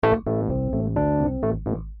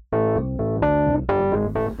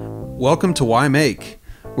Welcome to Why Make,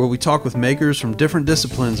 where we talk with makers from different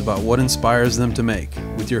disciplines about what inspires them to make,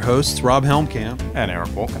 with your hosts Rob Helmkamp and Eric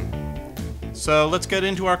Wolken. So let's get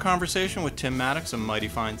into our conversation with Tim Maddox of Mighty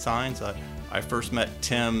Fine Signs. I first met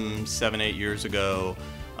Tim 7-8 years ago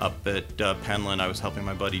up at Penland. I was helping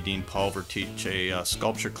my buddy Dean Pulver teach a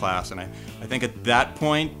sculpture class, and I think at that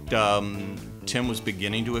point Tim was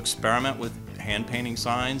beginning to experiment with hand painting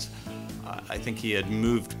signs. I think he had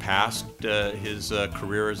moved past his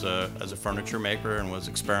career as a furniture maker and was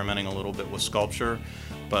experimenting a little bit with sculpture,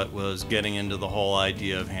 but was getting into the whole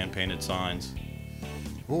idea of hand-painted signs.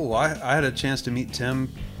 Oh, I had a chance to meet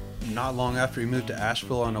Tim not long after he moved to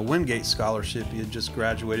Asheville on a Wingate scholarship. He had just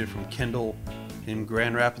graduated from Kendall in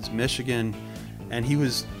Grand Rapids, Michigan, and he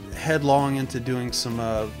was headlong into doing some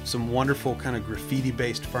wonderful kind of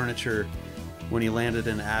graffiti-based furniture when he landed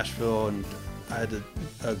in Asheville, and I had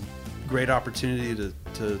a great opportunity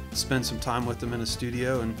to spend some time with him in a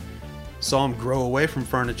studio and saw him grow away from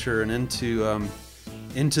furniture and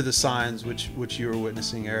into the signs, which you were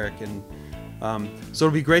witnessing, Eric. And so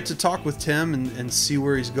it'll be great to talk with Tim and see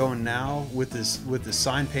where he's going now with his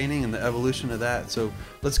sign painting and the evolution of that. So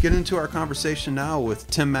let's get into our conversation now with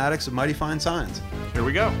Tim Maddox of Mighty Fine Signs. Here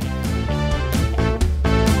we go.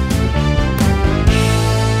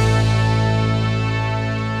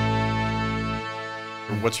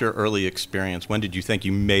 What's your early experience? When did you think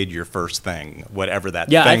you made your first thing, whatever that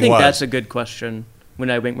thing was? Yeah, I think that's a good question.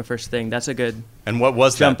 When I make my first thing, that's a good And what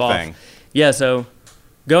was jump that off. thing? Yeah, so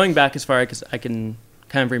going back as far as I can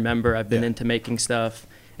kind of remember, I've been into making stuff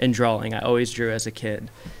and drawing. I always drew as a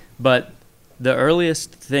kid. But the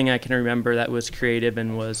earliest thing I can remember that was creative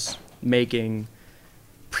and was making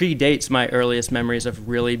predates my earliest memories of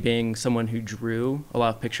really being someone who drew a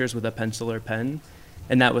lot of pictures with a pencil or pen,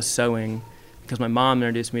 and that was sewing. Because my mom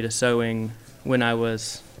introduced me to sewing when I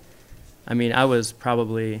was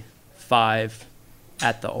probably 5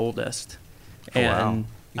 at the oldest. And wow.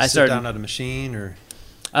 You sit down at a machine, or?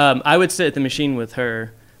 I would sit at the machine with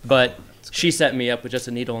her, but she set me up with just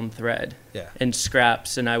a needle and thread and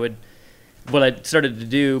scraps. And what I started to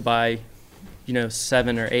do by,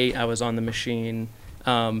 7 or 8, I was on the machine,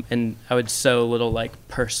 and I would sew little like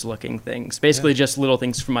purse-looking things, basically just little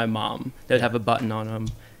things for my mom that would have a button on them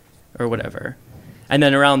or whatever. And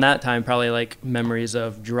then around that time, probably like memories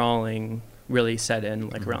of drawing really set in,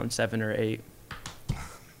 like around 7 or 8.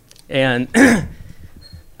 And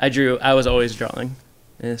I was always drawing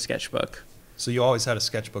in a sketchbook. So you always had a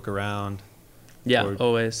sketchbook around? Yeah,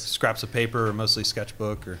 always. Scraps of paper, or mostly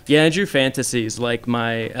sketchbook? Or? Yeah, I drew fantasies, like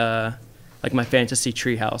my fantasy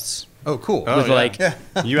treehouse. Oh, cool. With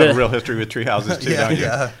You have a real history with tree houses too, don't you?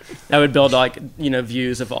 Yeah. I would build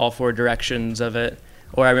views of all 4 directions of it.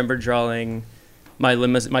 Or I remember drawing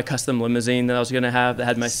my custom limousine that I was going to have that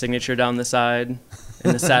had my signature down the side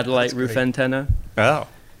and the satellite roof antenna. Oh.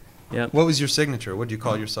 Yeah. What was your signature? What did you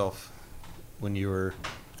call yourself when you were?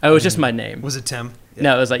 Oh, it was just my name. Was it Tim? Yeah.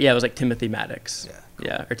 No, it was like Timothy Maddox. Yeah. Cool.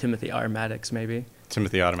 Yeah, or Timothy R. Maddox maybe.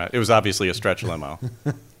 Timothy Automatic. It was obviously a stretch limo.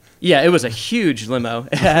 Yeah, it was a huge limo.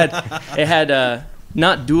 It had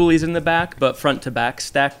not dualies in the back, but front to back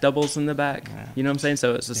stacked doubles in the back. Yeah. You know what I'm saying?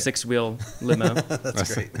 So it's a 6-wheel limo.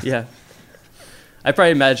 That's great. Yeah. I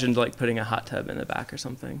probably imagined like putting a hot tub in the back or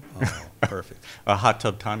something. Oh, perfect. A hot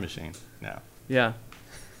tub time machine. No. Yeah.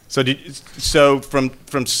 So from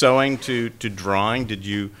sewing to drawing,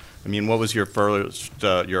 what was your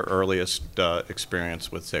earliest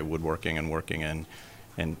experience with, say, woodworking and working in,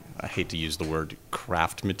 and I hate to use the word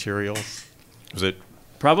craft materials? Was it?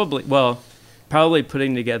 Probably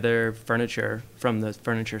putting together furniture from the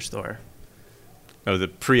furniture store. Oh, the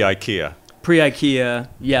pre-IKEA. Pre-IKEA,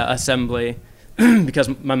 yeah, assembly, because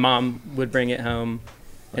my mom would bring it home,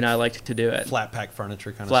 and I liked to do it. Flat pack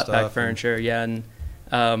furniture kind of stuff. Flat pack furniture, yeah, and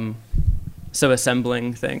so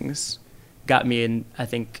assembling things got me in. I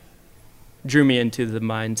think drew me into the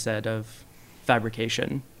mindset of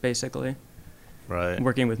fabrication, basically. Right.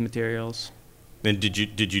 Working with materials. And did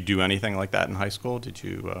you do anything like that in high school? Did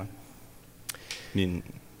you?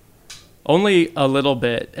 Only a little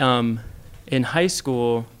bit. In high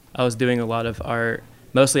school, I was doing a lot of art,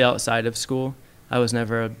 mostly outside of school. I was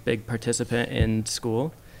never a big participant in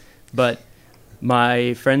school, but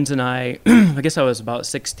my friends and I guess I was about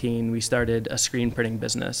 16, we started a screen printing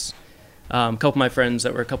business. A couple of my friends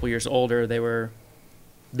that were a couple years older, they were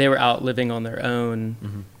out living on their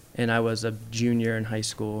own, and I was a junior in high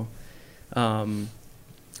school.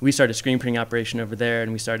 We started a screen printing operation over there,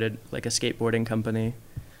 and we started like a skateboarding company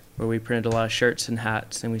where we printed a lot of shirts and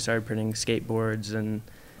hats, and we started printing skateboards. And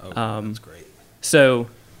that's great. So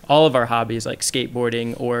all of our hobbies, like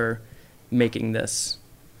skateboarding or making this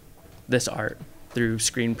art, through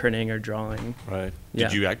screen printing or drawing. Right. Yeah.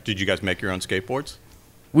 Did you guys make your own skateboards?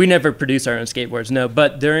 We never produced our own skateboards, no.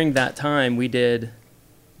 But during that time, we did,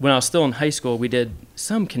 when I was still in high school, we did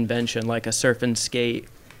some convention, like a surf and skate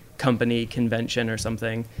company convention or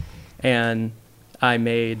something. And I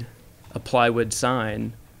made a plywood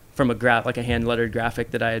sign from like a hand-lettered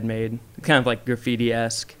graphic that I had made, kind of like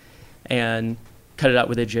graffiti-esque, and cut it out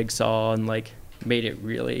with a jigsaw and like made it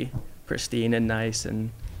really pristine and nice,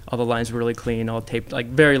 and all the lines were really clean, all taped, like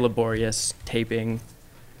very laborious taping.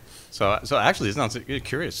 So actually, it sounds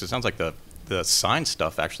curious. It sounds like the sign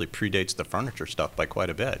stuff actually predates the furniture stuff by quite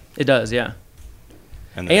a bit. It does, yeah.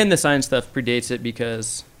 And the sign stuff predates it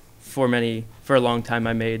because for a long time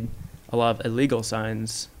I made a lot of illegal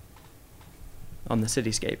signs on the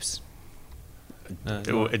cityscapes.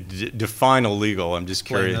 Define illegal. I'm just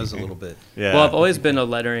curious. Those a little bit. Yeah. Well, I've always been a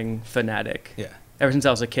lettering fanatic. Yeah. Ever since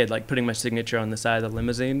I was a kid, like putting my signature on the side of the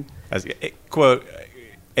limousine. As, quote,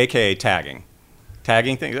 AKA tagging.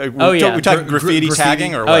 Tagging thing? Oh, yeah. We talk graffiti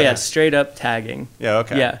tagging or what? Oh, yeah, straight up tagging. Yeah,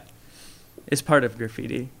 okay. Yeah. It's part of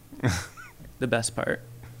graffiti. The best part.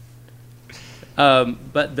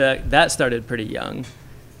 But that started pretty young.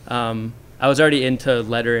 I was already into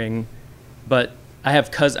lettering, but I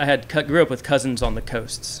grew up with cousins on the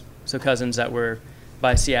coasts. So cousins that were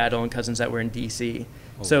by Seattle and cousins that were in D.C.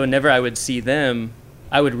 Oh. So whenever I would see them,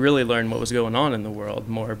 I would really learn what was going on in the world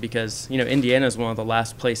more because, Indiana is one of the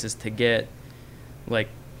last places to get, like,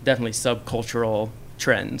 definitely subcultural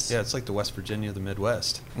trends. Yeah, it's like the West Virginia of the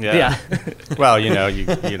Midwest. Yeah. Well, you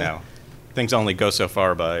know, things only go so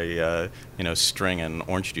far by, string and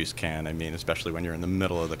orange juice can. I mean, especially when you're in the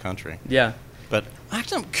middle of the country. Yeah. But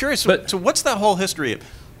actually, I'm curious. So what's that whole history of?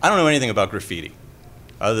 I don't know anything about graffiti,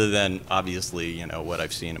 other than obviously, what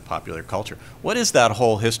I've seen in popular culture. What is that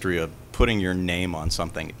whole history of putting your name on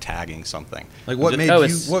something, tagging something? Like what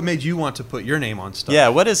made you want to put your name on stuff? Yeah.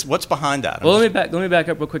 What's behind that? Well, let me back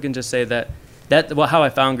up real quick and just say that how I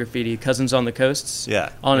found graffiti, Cousins on the Coasts.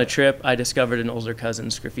 Yeah. On a trip, I discovered an older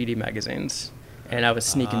cousin's graffiti magazines, and I was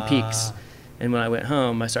sneaking peeks. And when I went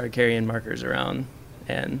home, I started carrying markers around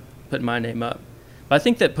and putting my name up. But I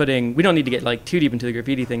think that we don't need to get like too deep into the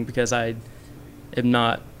graffiti thing because I am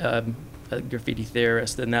not a graffiti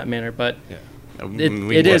theorist in that manner. But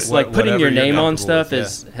it is like putting your name on stuff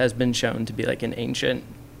has been shown to be like an ancient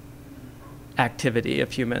activity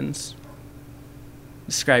of humans.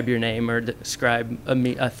 Describe your name or describe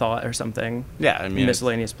a thought or something. Yeah, I mean,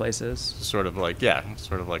 miscellaneous places. Sort of like a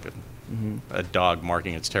dog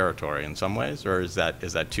marking its territory in some ways, or is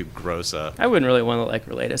that too gross? I wouldn't really want to like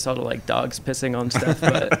relate us all to like dogs pissing on stuff,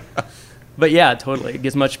 but yeah, totally. Get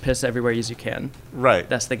as much piss everywhere as you can. Right.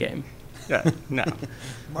 That's the game. Yeah. No.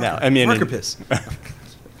 I mean, marker piss.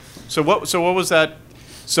 So what was that?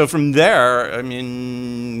 So from there, I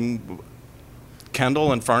mean,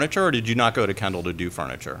 Kendall and furniture, or did you not go to Kendall to do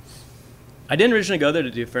furniture? I didn't originally go there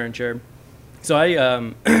to do furniture. So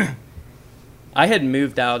I had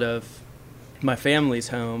moved out of my family's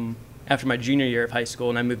home after my junior year of high school,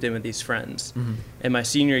 and I moved in with these friends. Mm-hmm. In my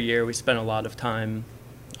senior year, we spent a lot of time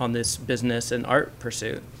on this business and art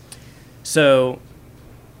pursuit. So,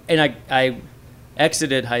 and I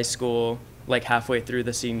exited high school like halfway through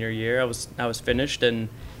the senior year. I was finished, and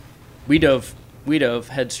we dove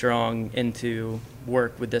headstrong into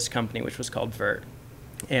work with this company, which was called Vert.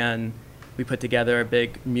 And we put together a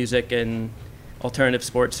big music and alternative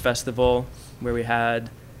sports festival where we had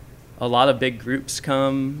a lot of big groups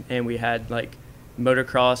come, and we had like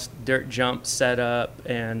motocross dirt jump set up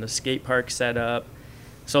and a skate park set up.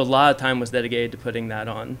 So a lot of time was dedicated to putting that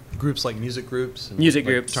on. Groups like music groups? And music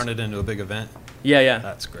groups. Turn it into a big event? Yeah.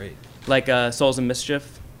 That's great. Like Souls and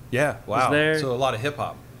Mischief. Yeah, wow. Was there. So a lot of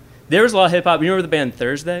hip-hop. There was a lot of hip-hop. You remember the band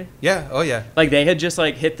Thursday? Yeah, oh yeah. Like they had just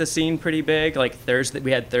like hit the scene pretty big. Like Thursday,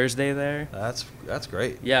 we had Thursday there. That's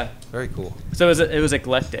great. Yeah. Very cool. So it was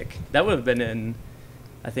eclectic. That would have been in,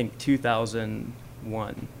 I think,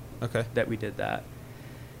 2001. Okay. That we did that.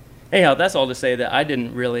 Anyhow, that's all to say that I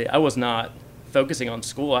was not focusing on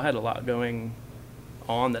school. I had a lot going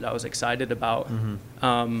on that I was excited about. Mm-hmm.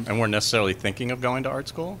 And weren't necessarily thinking of going to art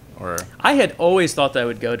school? Or I had always thought that I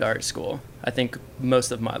would go to art school, I think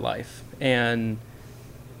most of my life. But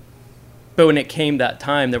when it came that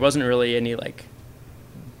time, there wasn't really any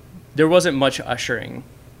there wasn't much ushering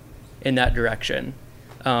in that direction.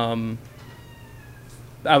 I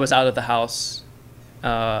was out of the house.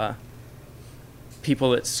 I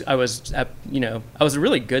was a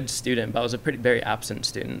really good student, but I was a very absent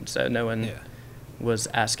student. So no one was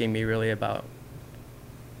asking me really about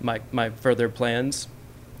my further plans.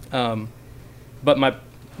 But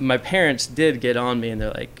my parents did get on me, and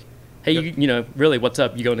they're like, hey, you know, really, what's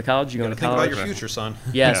up? You going to college? You going to Think college? about your future, son.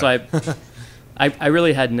 Yeah, so I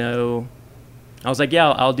really had no, I was like, yeah,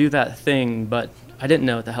 I'll do that thing, but I didn't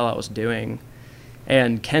know what the hell I was doing.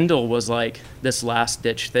 And Kendall was like this last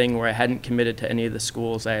ditch thing where I hadn't committed to any of the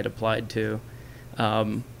schools I had applied to,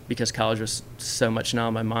 because college was so much now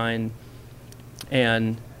in my mind.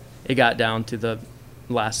 And it got down to the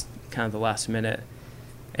last minute.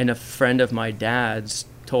 And a friend of my dad's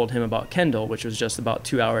told him about Kendall, which was just about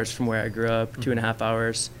 2 hours from where I grew up, 2.5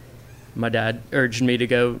 hours. My dad urged me to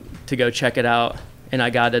go check it out, and I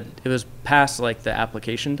got it. It was past like the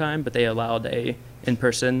application time, but they allowed a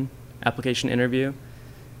in-person application interview,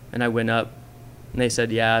 and I went up, and they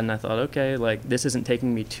said yeah, and I thought, okay, like this isn't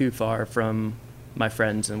taking me too far from my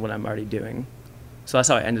friends and what I'm already doing. So that's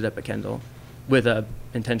how I ended up at Kendall, with a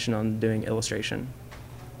intention on doing illustration.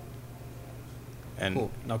 And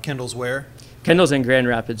Cool. Now Kendall's where? Kendall's in Grand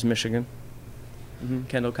Rapids, Michigan.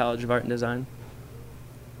 Kendall College of Art and Design.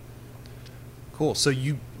 Cool. So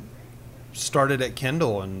you started at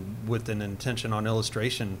Kendall and with an intention on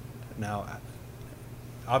illustration. Now,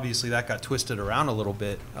 obviously that got twisted around a little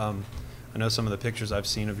bit. I know some of the pictures I've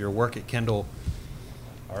seen of your work at Kendall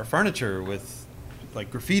are furniture with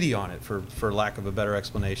like graffiti on it, for lack of a better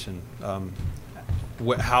explanation.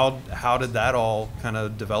 How did that all kind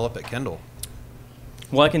of develop at Kendall?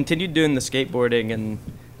 Well, I continued doing the skateboarding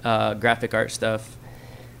and graphic art stuff,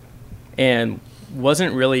 and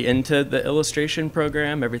wasn't really into the illustration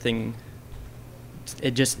program. Everything,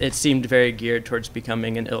 it seemed very geared towards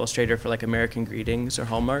becoming an illustrator for like American Greetings or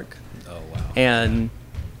Hallmark. Oh, wow. And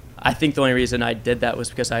I think the only reason I did that was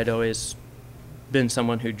because I'd always been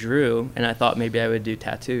someone who drew, and I thought maybe I would do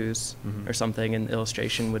tattoos or something, and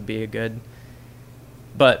illustration would be a good.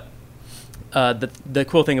 But the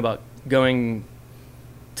cool thing about going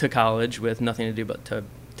to college with nothing to do but to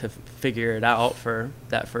figure it out for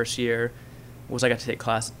that first year was I got to take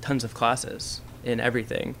tons of classes in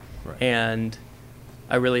everything. Right. And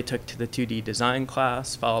I really took to the 2D design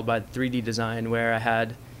class, followed by 3D design, where I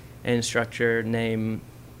had an instructor named,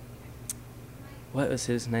 what was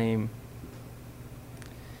his name?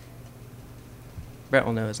 Brett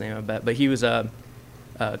will know his name, I bet. But he was a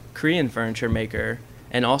Korean furniture maker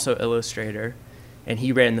and also illustrator, and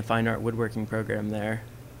he ran the fine art woodworking program there.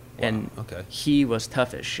 Wow, and okay. he was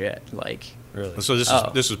tough as shit. Like, Really? so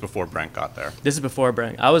this is before Brent got there. this is before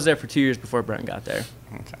Brent. I was there for 2 years before Brent got there.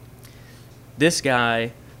 Okay. This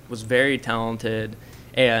guy was very talented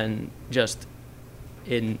and just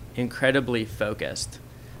incredibly focused,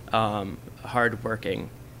 hardworking,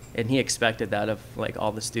 and he expected that of like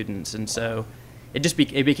all the students. And so it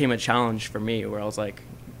became a challenge for me, where I was like,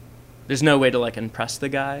 there's no way to like impress the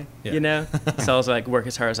guy, Yeah. you know? So I was like, work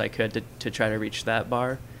as hard as I could to try to reach that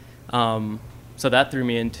bar. So that threw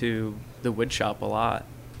me into the wood shop a lot,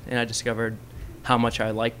 and I discovered how much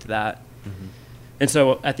I liked that. Mm-hmm. And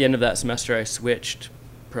so at the end of that semester, I switched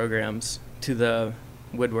programs to the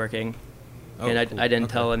woodworking, Oh, and cool. I didn't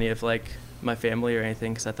Okay. tell any of like my family or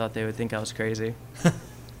anything, because I thought they would think I was crazy.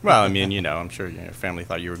 Well, I mean, you know, I'm sure your family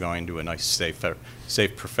thought you were going to a nice,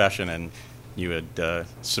 safe profession, and you had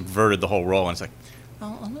subverted the whole role. And it's like,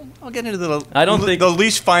 I'll get into the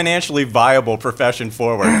least financially viable profession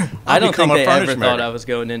forward. I don't become think a they ever furniture thought maker. I was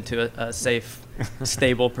going into a safe,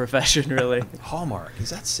 stable profession, really. Hallmark, is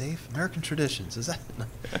that safe? American Traditions, is that?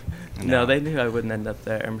 No, they knew I wouldn't end up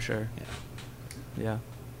there, I'm sure. Yeah.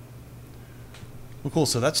 Well, cool.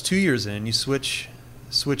 So that's 2 years in. You switch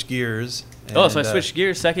gears. Oh, so I and, switched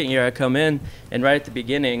gears second year. I come in, and right at the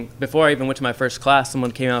beginning, before I even went to my first class,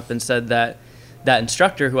 someone came up and said that that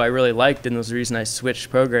instructor, who I really liked and was the reason I switched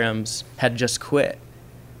programs, had just quit.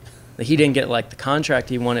 That he didn't get like the contract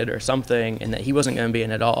he wanted or something, and that he wasn't going to be in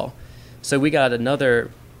at all. So we got another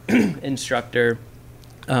instructor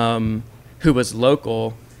who was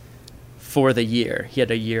local for the year. He had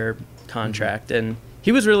a year contract, and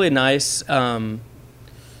he was really nice.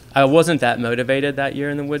 I wasn't that motivated that year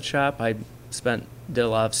in the wood shop. I did a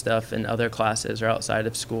lot of stuff in other classes or outside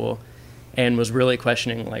of school, and was really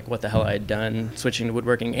questioning like what the hell I had done switching to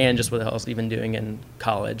woodworking, and just what the hell I was even doing in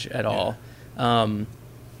college at all. And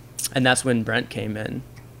that's when Brent came in.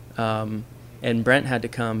 And Brent had to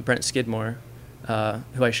come, Brent Skidmore,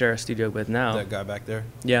 who I share a studio with now. that guy back there?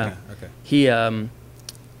 Yeah. Okay.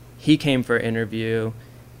 He came for an interview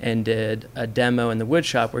and did a demo in the wood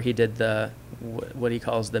shop where he did what he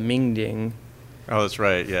calls the Mingding. Oh, that's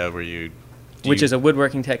right. Yeah, where you... Which is a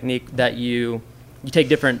woodworking technique that you take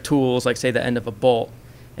different tools, like say the end of a bolt,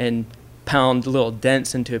 and pound little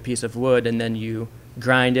dents into a piece of wood, and then you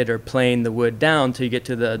grind it or plane the wood down till you get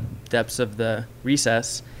to the depths of the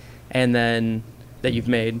recess, and then that you've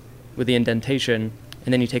made with the indentation,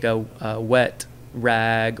 and then you take a wet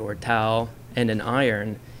rag or towel and an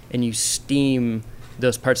iron, and you steam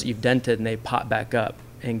those parts that you've dented, and they pop back up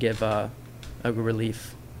and give a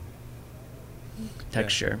relief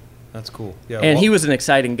texture. Yeah, that's cool. Yeah, and he was an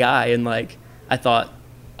exciting guy, and like I thought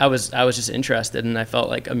I was just interested, and I felt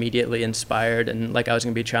like immediately inspired, and like I was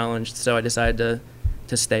gonna be challenged, so I decided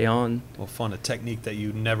to stay on. Well, fun, a technique that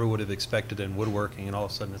you never would have expected in woodworking, and all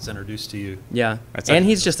of a sudden it's introduced to you. Yeah, and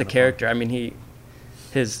he's just a character. I mean,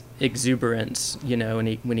 his exuberance, you know,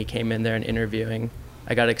 when he came in there and interviewing,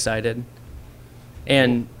 I got excited.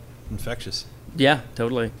 And infectious. Yeah,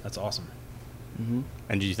 totally. That's awesome. Mm-hmm.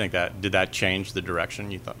 And did that change the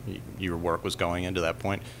direction you thought your work was going into that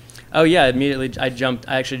point? Oh yeah, immediately I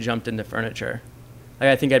actually jumped into furniture. Like,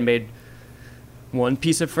 I think I made one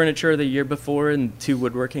piece of furniture the year before in 2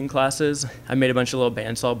 woodworking classes. I made a bunch of little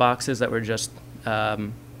bandsaw boxes that were just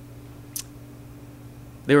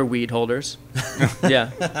they were weed holders.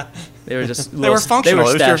 Yeah, they were just they were functional.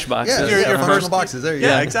 They were stash boxes. Yeah, your functional boxes. There you go.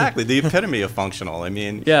 Yeah, exactly. The epitome of functional. I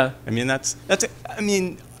mean, yeah. I mean that's. I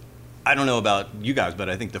mean, I don't know about you guys, but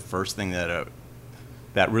I think the first thing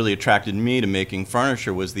that really attracted me to making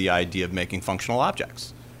furniture was the idea of making functional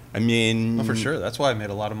objects. I mean, well, for sure. That's why I made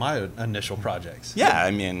a lot of my initial projects. Yeah,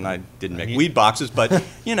 I mean, I didn't make weed boxes, but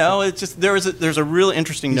you know, it's just there's a real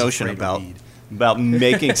interesting notion about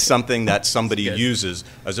making something that somebody uses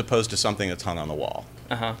as opposed to something that's hung on the wall.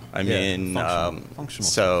 I mean, functional.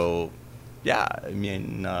 So, yeah, I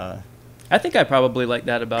mean, I think I probably like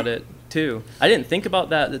that about it too. I didn't think about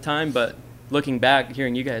that at the time, but looking back,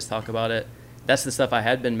 hearing you guys talk about it, that's the stuff I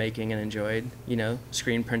had been making and enjoyed. You know,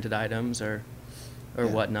 screen printed items or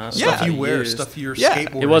whatnot. Stuff you wear, stuff you're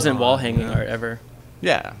skateboarding. It wasn't wall hanging art ever.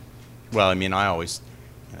 Yeah. Well, I mean,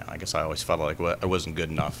 I guess I always felt like I wasn't good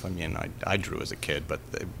enough. I mean, I drew as a kid, but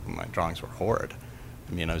my drawings were horrid.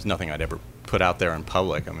 I mean, it was nothing I'd ever put out there in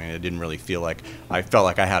public. I mean, it didn't really feel like I felt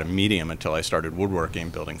like I had a medium until I started woodworking,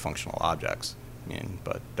 building functional objects. I mean,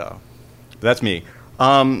 but that's me.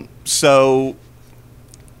 So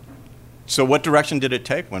what direction did it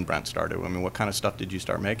take when Brent started? I mean, what kind of stuff did you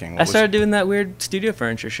start making? I started doing that weird studio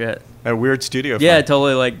furniture shit. That weird studio furniture? Yeah, I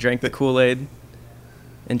totally like drank the Kool-Aid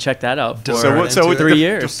and checked that out for 3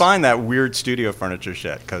 years. Define that weird studio furniture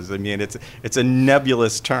shit, because I mean, it's a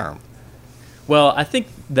nebulous term. Well, I think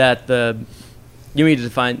that you need to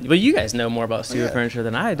define. Well, you guys know more about studio furniture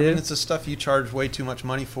than I do. I mean, it's the stuff you charge way too much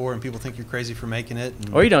money for, and people think you're crazy for making it.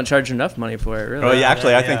 Or you don't charge enough money for it, really. Oh, yeah,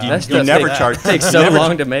 actually, I think you never charge. It takes so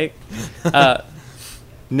long to make.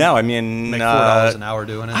 No, I mean, make $4 an hour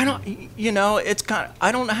doing it. I don't. You know, it's kind of.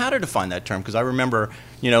 I don't know how to define that term, because I remember,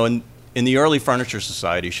 you know, in the early Furniture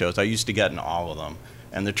Society shows, I used to get in all of them.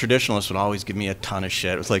 And the traditionalists would always give me a ton of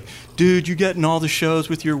shit. It was like, dude, you get in all the shows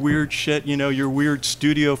with your weird shit, you know, your weird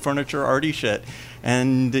studio furniture arty shit.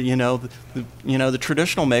 And, you know, the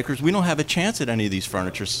traditional makers, we don't have a chance at any of these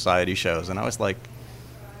Furniture Society shows. And I was like,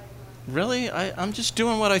 really? I'm just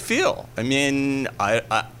doing what I feel. I mean,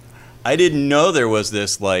 I didn't know there was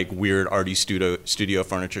this, like, weird arty studio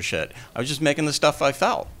furniture shit. I was just making the stuff I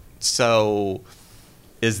felt. So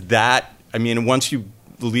is that, I mean, once you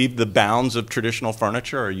leave the bounds of traditional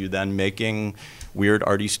furniture, are you then making weird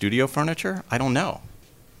arty studio furniture? I don't know.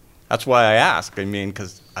 That's why I ask. I mean,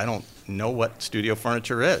 because I don't know what studio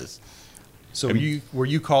furniture is. So were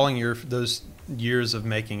you calling those years of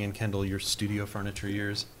making in Kendall your studio furniture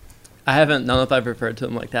years? I don't know if I've referred to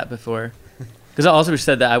them like that before. Because I also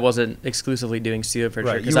said that I wasn't exclusively doing studio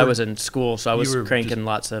furniture, because I was in school, so I was cranking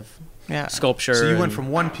lots of sculpture. So you went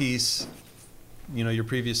from one piece, you know, your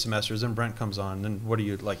previous semesters, and Brent comes on, and what are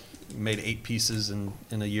you, like, made 8 pieces in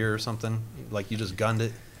a year or something? Like, you just gunned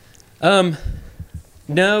it?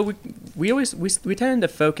 No, we tended to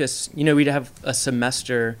focus, you know, we'd have a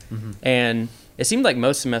semester, and it seemed like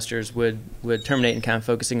most semesters would terminate in kind of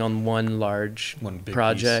focusing on one big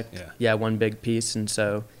project. Piece. Yeah, one big piece, and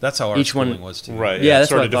so that's how our schooling was too. Right. Yeah, that's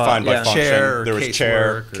sort what of defined by function. Chair, there was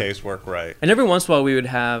casework, right. And every once in a while we would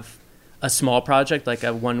have a small project, like a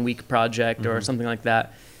 1-week project or something like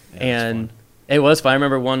that. Yeah, and it was fun. I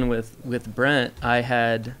remember one with Brent. I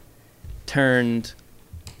had turned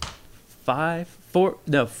 4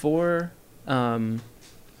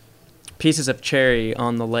 pieces of cherry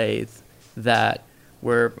on the lathe that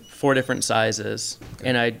were 4 different sizes. Okay.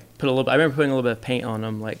 And I remember putting a little bit of paint on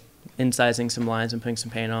them, like incising some lines and putting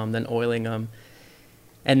some paint on them, then oiling them.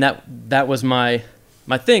 And that was my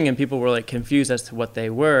thing, and people were like confused as to what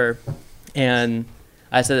they were. And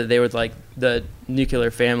I said that they were like the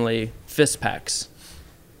nuclear family fist packs.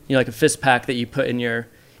 You know, like a fist pack that you put in your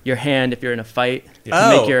hand if you're in a fight to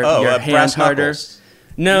make your hands harder.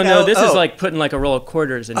 No. This is like putting like a roll of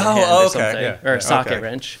quarters in your hand or something, or a socket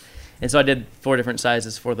wrench. And so I did 4 different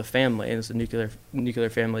sizes for the family. It was a nuclear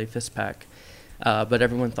family fist pack. But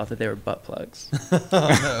everyone thought that they were butt plugs.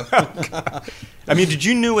 I mean, did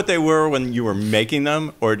you knew what they were when you were making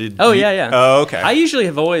them, or did? Yeah. Oh, okay. I usually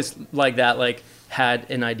have always like that, like had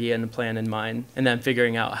an idea and a plan in mind, and then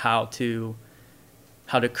figuring out how to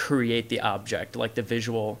create the object, like the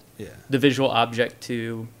visual object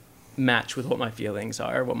to match with what my feelings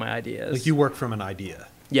are, what my idea is. Like you work from an idea.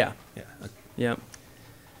 Yeah. Yeah.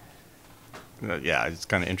 Yeah, it's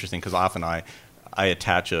kind of interesting because often I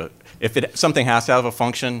attach something has to have a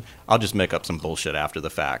function, I'll just make up some bullshit after the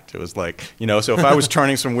fact. It was like, so if I was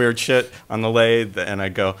turning some weird shit on the lathe and I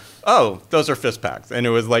go, oh, those are fist packs. And it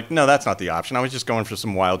was like, no, that's not the option. I was just going for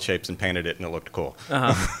some wild shapes and painted it and it looked cool.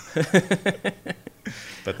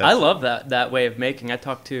 But I love that way of making. I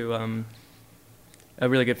talked to a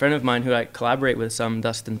really good friend of mine who I collaborate with some,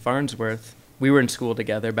 Dustin Farnsworth. We were in school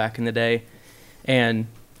together back in the day. And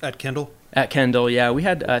At Kendall? At Kendall, yeah. We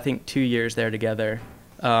had, I think, 2 years there together,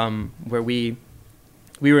 where we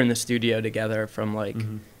were in the studio together from like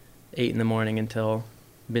 8 in the morning until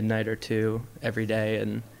midnight or 2 every day,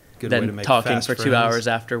 and then talking for 2 hours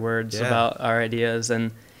afterwards about our ideas.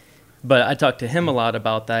 But I talked to him a lot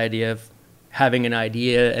about the idea of having an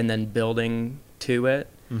idea and then building to it,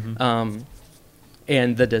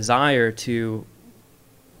 and the desire to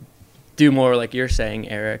do more, like you're saying,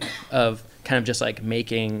 Eric, of kind of just like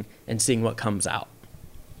making and seeing what comes out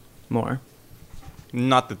more.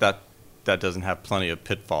 Not that doesn't have plenty of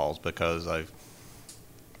pitfalls, because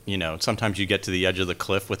sometimes you get to the edge of the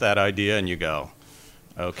cliff with that idea and you go,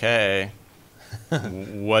 okay,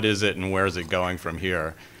 what is it and where is it going from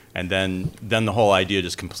here? And then the whole idea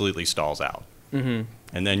just completely stalls out. Mm-hmm.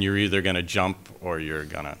 And then you're either going to jump or you're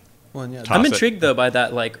going to I'm intrigued though by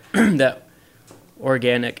that, like that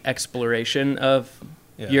organic exploration of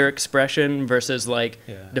your expression versus like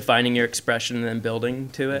defining your expression and then building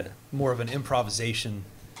to it. More of an improvisation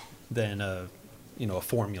than a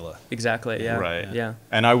formula. Exactly. Yeah. Right. Yeah.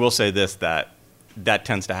 And I will say this, that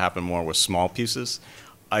tends to happen more with small pieces.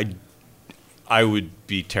 I would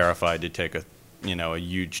be terrified to take a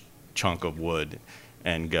huge chunk of wood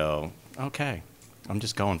and go, okay, I'm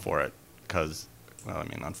just going for it, because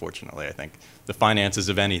unfortunately, I think the finances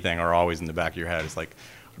of anything are always in the back of your head. It's like,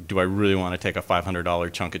 do I really want to take a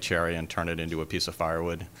 $500 chunk of cherry and turn it into a piece of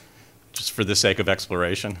firewood just for the sake of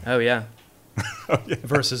exploration? Oh, yeah.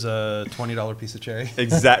 Versus a $20 piece of cherry.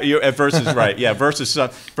 Exactly. Versus, right. Yeah. Versus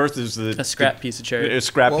a scrap piece of cherry. A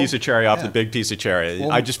scrap piece of cherry off the big piece of cherry.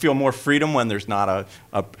 Well, I just feel more freedom when there's not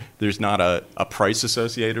a price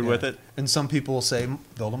associated with it. And some people will say,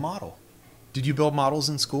 build a model. Did you build models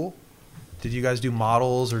in school? Did you guys do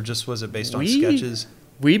models, or just was it based on sketches?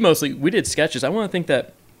 We did sketches. I want to think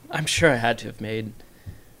that I'm sure I had to have made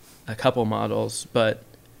a couple models, but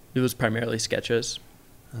it was primarily sketches.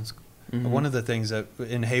 That's one of the things that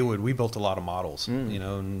in Haywood we built a lot of models,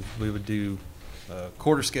 and we would do a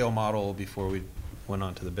quarter scale model before we went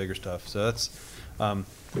on to the bigger stuff. So that's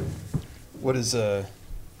what is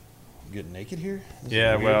getting naked here?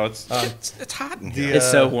 Yeah, well, it's hot in here.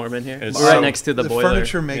 It's so warm in here. It's right next to the boiler. The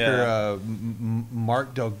furniture maker,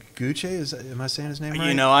 Mark Del Gucci, am I saying his name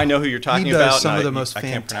right? I know who you're talking about. He does some of the most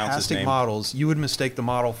fantastic models. You would mistake the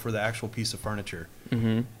model for the actual piece of furniture.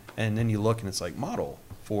 Mm-hmm. And then you look and it's like model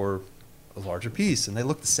for a larger piece, and they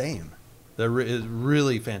look the same. They're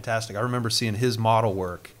really fantastic. I remember seeing his model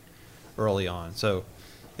work early on. So,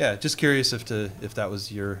 yeah, just curious if that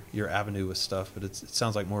was your avenue with stuff, but it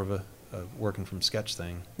sounds like more of a working from sketch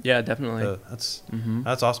thing. Yeah, definitely.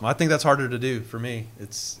 That's awesome. I think that's harder to do for me.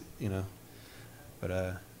 It's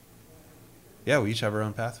but we each have our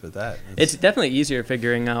own path with that. It's definitely easier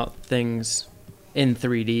figuring out things in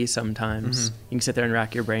 3D sometimes. Mm-hmm. You can sit there and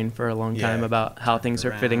rack your brain for a long time about how things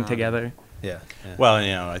are fitting together. Yeah. Well,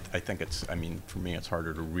 I think for me, it's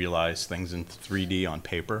harder to realize things in 3D on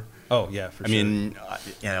paper. Oh, yeah, for sure.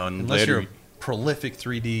 Unless you're a prolific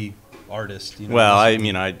 3D artist.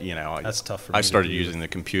 That's tough for me. I started using the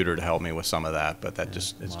computer to help me with some of that, but it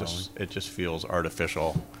just feels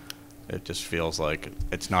artificial. It just feels like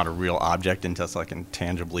it's not a real object until I can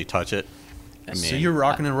tangibly touch it. So you're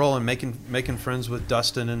rocking and rolling, making friends with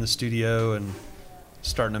Dustin in the studio and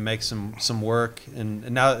starting to make some work,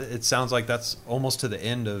 and now it sounds like that's almost to the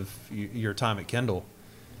end of your time at Kendall.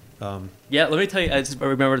 Yeah, let me tell you, I just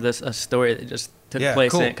remember a story that just took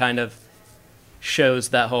place, and it kind of shows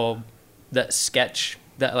that sketch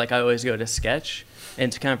that, like, I always go to sketch, and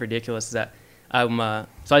it's kind of ridiculous that I've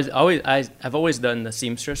always done the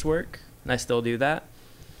seamstress work, and I still do that.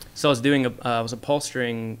 So I was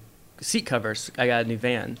upholstering seat covers. I got a new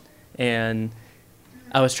van, and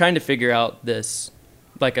I was trying to figure out this,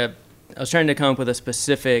 I was trying to come up with a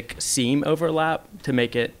specific seam overlap to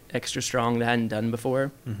make it extra strong that I hadn't done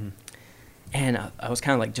before. Mm-hmm. And I was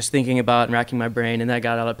kind of like just thinking about it and racking my brain, and then I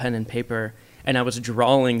got out a pen and paper, and I was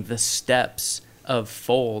drawing the steps of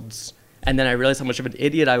folds. And then I realized how much of an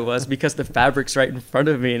idiot I was because the fabric's right in front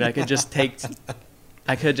of me, and I could just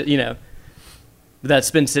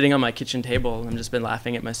that's been sitting on my kitchen table. I've just been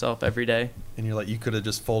laughing at myself every day. And you're like, you could have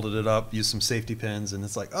just folded it up, used some safety pins, and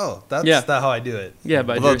it's like, oh, that's not how I do it. Yeah,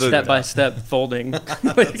 but step-by-step folding.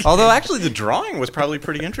 Although actually the drawing was probably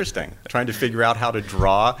pretty interesting, trying to figure out how to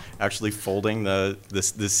draw actually folding the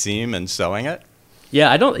seam and sewing it.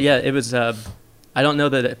 Yeah, it was, I don't know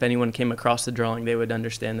that if anyone came across the drawing, they would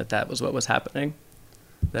understand that was what was happening.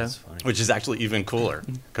 That's funny. Which is actually even cooler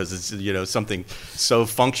because it's something so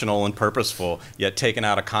functional and purposeful, yet taken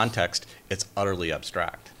out of context, it's utterly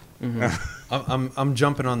abstract. Mm-hmm. I'm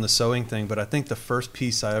jumping on the sewing thing, but I think the first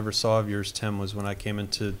piece I ever saw of yours, Tim, was when I came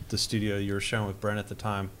into the studio you were showing with Brent at the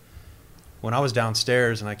time. When I was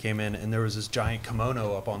downstairs and I came in, and there was this giant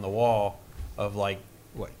kimono up on the wall of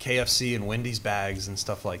KFC and Wendy's bags and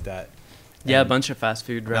stuff like that. Yeah, a bunch of fast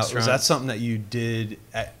food restaurants. Was that something that you did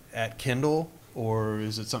at Kendall? Or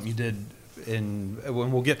is it something you did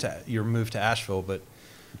when we'll get to your move to Asheville? But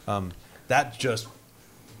that just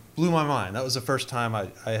blew my mind. That was the first time I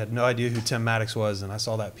had no idea who Tim Maddox was, and I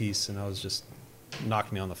saw that piece, and I was just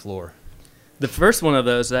knocked me on the floor. The first one of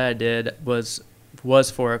those that I did was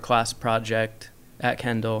for a class project at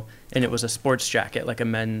Kendall, and it was a sports jacket, like a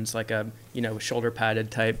men's, shoulder padded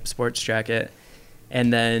type sports jacket.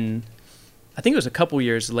 And then I think it was a couple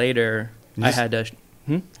years later, I had a...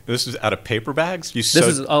 This is out of paper bags?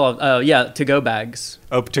 To-go bags.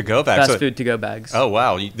 Oh, to-go bags. Fast food to-go bags. Oh,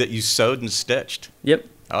 wow. That you sewed and stitched? Yep.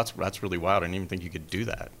 Oh, that's really wild. I didn't even think you could do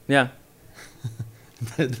that. Yeah.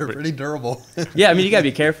 They're pretty durable. Yeah, I mean, you got to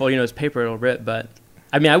be careful. It's paper, it'll rip. But,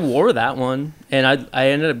 I mean, I wore that one, and I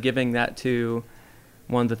ended up giving that to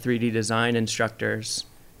one of the 3D design instructors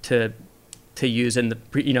to use in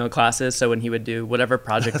the classes. So when he would do whatever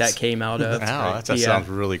project that came out of. Wow, that sounds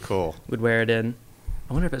really cool. Would wear it in.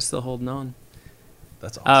 I wonder if it's still holding on.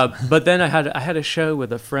 That's awesome. But then I had a show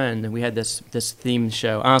with a friend, and we had this themed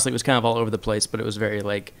show. Honestly, it was kind of all over the place, but it was very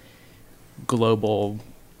global,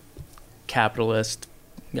 capitalist,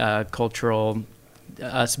 cultural.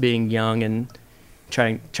 Us being young and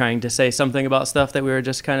trying to say something about stuff that we were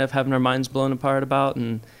just kind of having our minds blown apart about.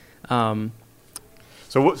 And so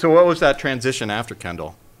what was that transition after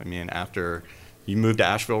Kendall? I mean, after you moved to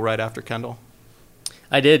Asheville, right after Kendall?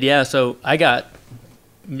 I did, yeah. So I got.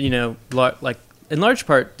 In large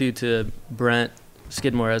part due to Brent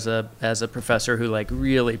Skidmore as a professor who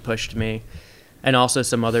really pushed me, and also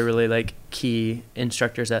some other really key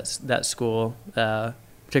instructors at that school,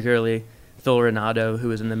 particularly Phil Renato, who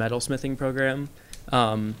was in the metalsmithing program.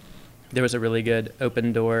 There was a really good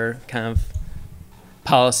open door kind of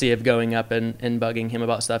policy of going up and bugging him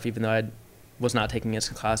about stuff, even though I was not taking his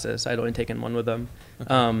classes. I'd only taken one with him.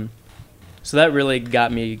 Okay. So that really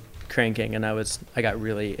got me cranking, and I got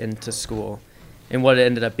really into school. And what it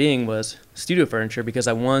ended up being was studio furniture, because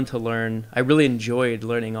I wanted to learn. I really enjoyed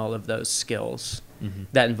learning all of those skills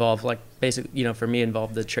that involve basically, for me,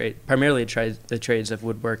 involved the trade, primarily the trades of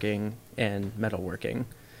woodworking and metalworking.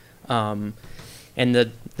 And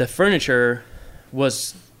the furniture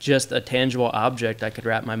was just a tangible object I could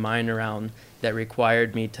wrap my mind around that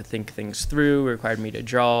required me to think things through, required me to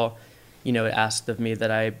draw. It asked of me that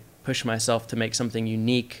I push myself to make something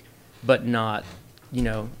unique, but not,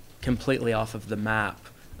 completely off of the map.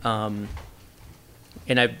 And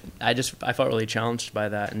I felt really challenged by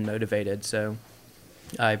that and motivated. So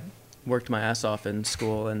I worked my ass off in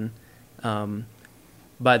school, and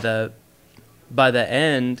by the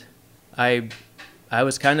end, I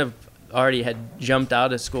was kind of already had jumped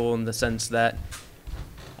out of school in the sense that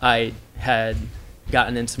I had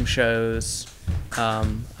gotten in some shows. I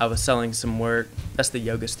was selling some work. That's the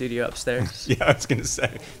yoga studio upstairs. Yeah, I was going to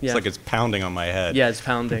say. It's like it's pounding on my head. Yeah, it's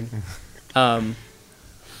pounding. And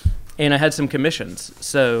I had some commissions.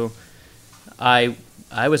 So I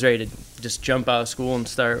was ready to just jump out of school and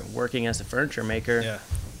start working as a furniture maker. Yeah.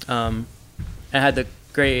 I had the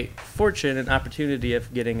great fortune and opportunity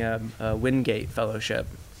of getting a Wingate fellowship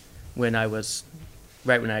when I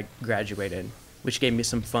graduated, which gave me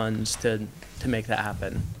some funds to make that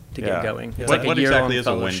happen, to get going. It's what exactly is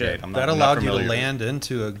a Wingate? That allowed you to land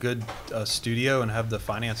into a good studio and have the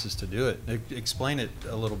finances to do it. Explain it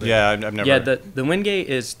a little bit. Yeah, I've never. Yeah, the Wingate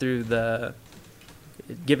is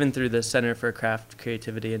given through the Center for Craft,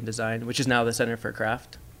 Creativity, and Design, which is now the Center for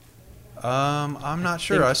Craft. I'm not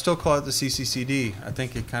sure. I still call it the CCCD. I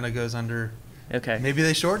think it kind of goes under. Okay. Maybe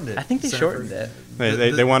they shortened it. I think they shortened it.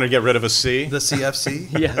 They want to get rid of a C? The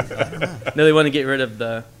CFC? Yeah. I don't know. No, they want to get rid of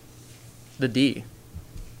the D.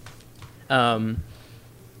 So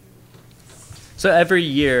every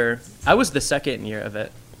year, I was the second year of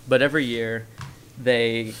it, but every year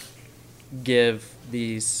they give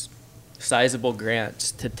these sizable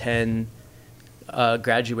grants to 10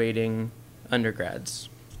 graduating undergrads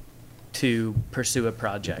to pursue a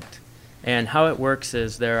project. And how it works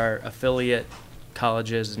is there are affiliate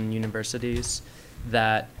colleges and universities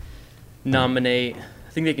that nominate,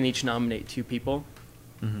 I think they can each nominate 2 people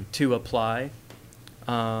to apply,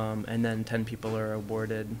 and then 10 people are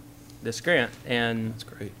awarded this grant. And That's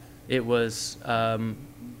great. it was,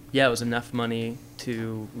 it was enough money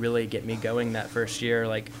to really get me going that first year.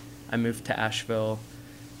 Like, I moved to Asheville.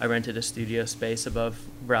 I rented a studio space above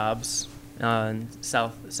Rob's in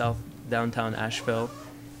south downtown Asheville.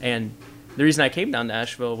 And the reason I came down to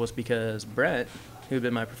Asheville was because Brent, who had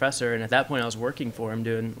been my professor, and at that point I was working for him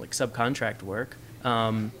doing like subcontract work,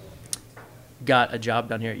 got a job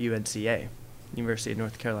down here at UNCA, University of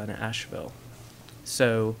North Carolina, Asheville.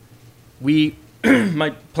 So my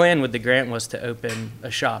plan with the grant was to open a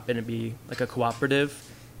shop, and it'd be like a cooperative,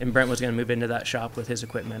 and Brent was going to move into that shop with his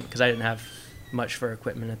equipment because I didn't have much for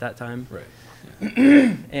equipment at that time. Right.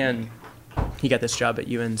 Yeah. And he got this job at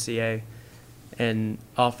UNCA and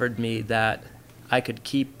offered me that I could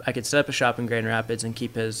set up a shop in Grand Rapids and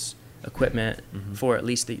keep his equipment for at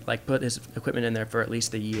least put his equipment in there for at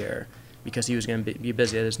least a year, because he was going to be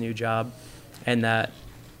busy at his new job, and that,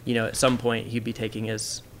 at some point he'd be taking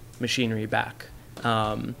his machinery back.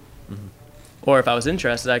 Or if I was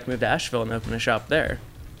interested, I could move to Asheville and open a shop there,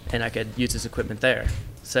 and I could use his equipment there.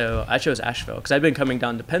 So I chose Asheville because I'd been coming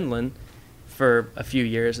down to Penland for a few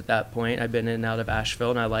years at that point. I'd been in and out of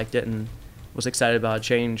Asheville, and I liked it and was excited about a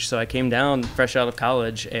change. So I came down fresh out of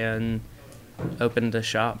college and opened a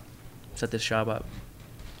shop, set this shop up.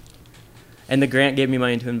 And the grant gave me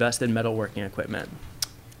money to invest in metalworking equipment.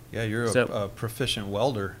 Yeah, you're a proficient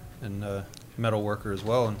welder and metal worker as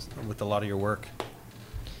well, and with a lot of your work.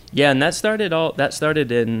 Yeah, and that started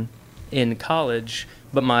in college,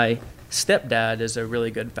 but my stepdad is a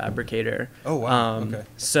really good fabricator. Oh, wow. Okay.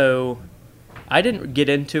 So I didn't get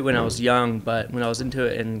into it when I was young, but when I was into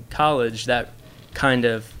it in college, that kind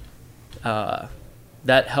of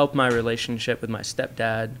that helped my relationship with my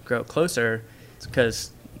stepdad grow closer,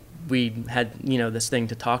 because we had this thing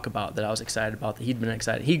to talk about that I was excited about, that he'd been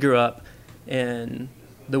excited. He grew up in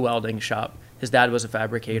the welding shop. His dad was a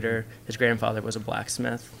fabricator. His grandfather was a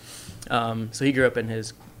blacksmith. So he grew up in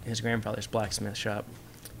his grandfather's blacksmith shop.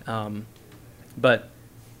 So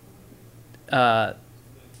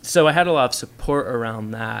I had a lot of support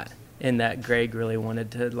around that, and that Greg really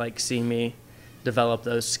wanted to see me develop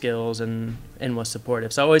those skills and was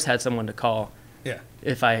supportive. So I always had someone to call. Yeah.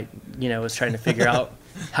 If I was trying to figure out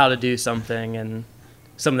how to do something, and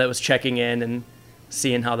someone that was checking in and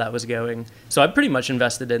seeing how that was going. So I pretty much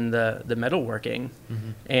invested in the metalworking,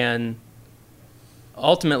 and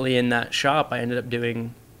ultimately in that shop I ended up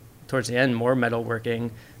doing, towards the end, more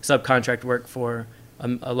metalworking, subcontract work for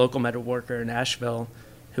a local metal worker in Asheville,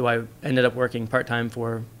 who I ended up working part-time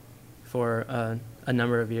for a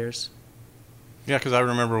number of years. Yeah, because I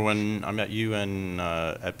remember when I met you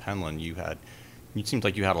at Penland, it seemed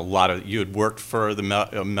like you had worked for the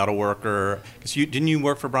metal worker. Because didn't you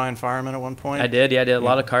work for Brian Fireman at one point? I did. Yeah, I did a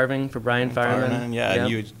lot of carving for Brian Fireman. Yeah,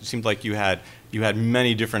 and it seemed like you had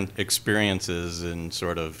many different experiences in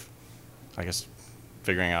sort of, I guess,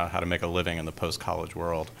 figuring out how to make a living in the post-college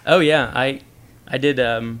world. Oh yeah, I did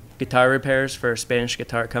guitar repairs for a Spanish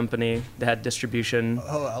guitar company that had distribution.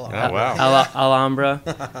 Oh, Alhambra. Wow. Alhambra.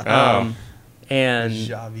 And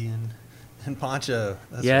Xavi and Pancho.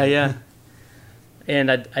 That's yeah, right. yeah. And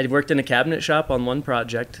I worked in a cabinet shop on one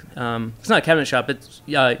project. It's not a cabinet shop, it's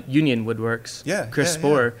Union Woodworks. Yeah. Chris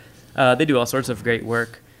Sporer. They do all sorts of great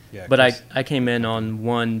work. Yeah, but I came in on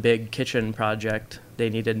one big kitchen project. They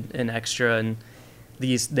needed an extra, and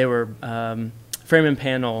they were frame and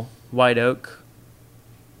panel, white oak,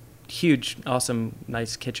 huge, awesome,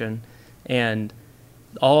 nice kitchen, and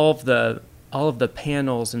all of the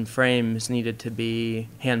panels and frames needed to be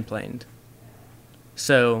hand planed.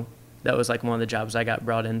 So that was one of the jobs I got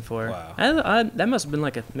brought in for. Wow. That must have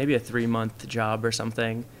been maybe a 3-month job or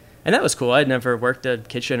something, and that was cool. I'd never worked a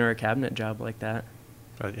kitchen or a cabinet job like that.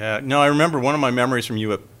 But yeah, no, I remember one of my memories from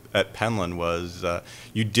you at Penland was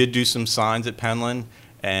you did do some signs at Penland,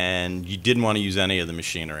 and you didn't want to use any of the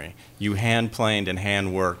machinery. You hand planed and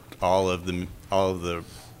hand worked all of the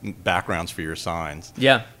backgrounds for your signs.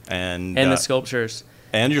 Yeah. And the sculptures.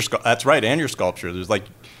 And that's right, and your sculpture. There's like,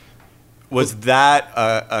 was that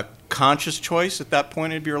a conscious choice at that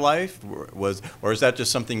point of your life, or is that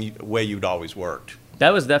just something way you'd always worked?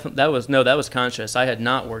 That was conscious. I had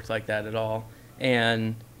not worked like that at all,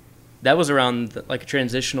 and that was around like a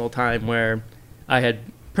transitional time where I had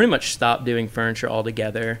pretty much stopped doing furniture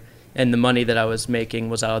altogether, and the money that I was making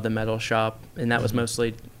was out of the metal shop, and that was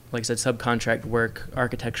mostly, like I said, subcontract work,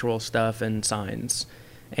 architectural stuff, and signs.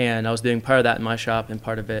 And I was doing part of that in my shop and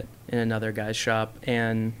part of it in another guy's shop,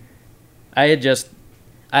 and I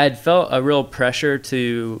had felt a real pressure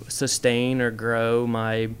to sustain or grow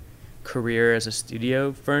my career as a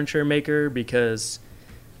studio furniture maker because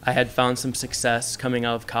I had found some success coming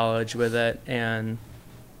out of college with it, and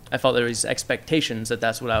I felt there was expectations that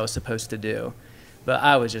that's what I was supposed to do. But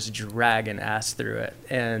I was just dragging ass through it,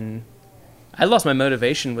 and I lost my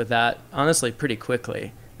motivation with that, honestly, pretty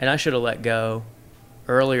quickly, and I should have let go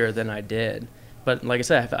earlier than I did. But like I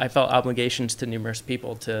said, I felt obligations to numerous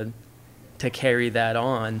people to carry that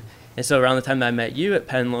on. And so around the time that I met you at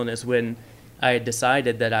Penland is when I had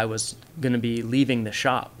decided that I was going to be leaving the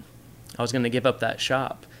shop. I was going to give up that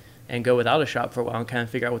shop and go without a shop for a while and kind of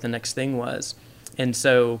figure out what the next thing was. And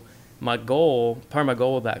so part of my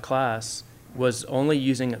goal with that class was only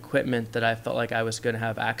using equipment that I felt like I was going to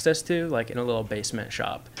have access to, like in a little basement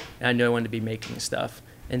shop. And I knew I wanted to be making stuff.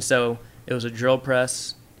 And so it was a drill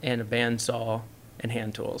press and a bandsaw and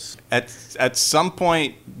hand tools. At some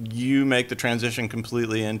point, you make the transition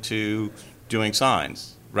completely into doing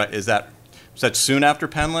signs, right? Was that soon after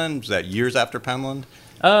Penland? Was that years after Penland?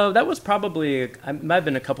 That was probably, it might have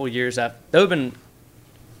been a couple years after. That would have been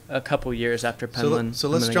a couple years after Penland. So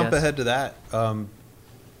let's jump ahead to that.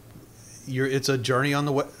 It's a journey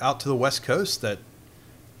on out to the West Coast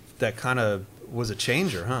that kind of was a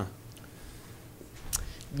changer, huh?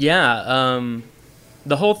 Yeah.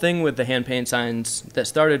 The whole thing with the hand paint signs that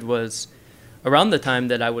started was around the time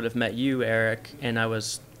that I would have met you, Eric, and I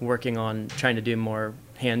was working on trying to do more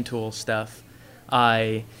hand tool stuff.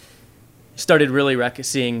 I started really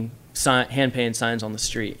seeing hand painted signs on the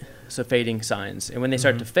street, so fading signs. And when they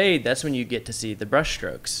start to fade, that's when you get to see the brush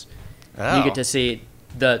strokes. Oh. You get to see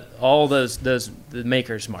the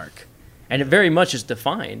maker's mark. And it very much is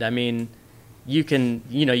defined. I mean, you can,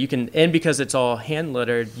 and because it's all hand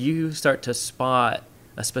lettered, you start to spot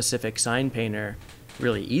a specific sign painter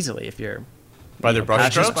really easily if you're by their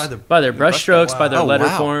brush strokes, by their brush strokes, by their letter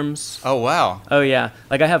forms. Oh wow! Oh yeah,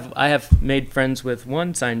 like I have made friends with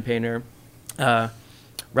one sign painter,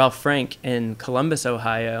 Ralph Frank in Columbus,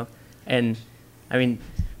 Ohio, and I mean,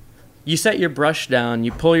 you set your brush down,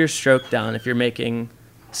 you pull your stroke down if you're making,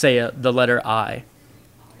 say, the letter I,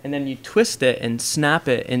 and then you twist it and snap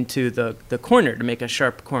it into the corner to make a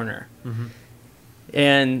sharp corner. Mm-hmm.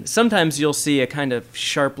 And sometimes you'll see a kind of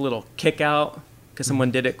sharp little kick out because someone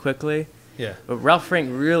did it quickly. Yeah. But Ralph Frank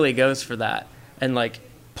really goes for that and like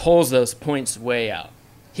pulls those points way out.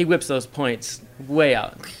 He whips those points way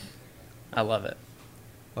out. I love it.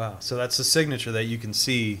 Wow. So that's a signature that you can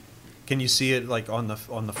see. Can you see it like on the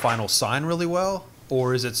final sign really well,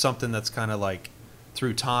 or is it something that's kind of like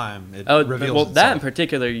through time it reveals itself? That in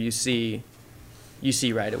particular you see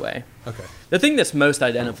right away. Okay. The thing that's most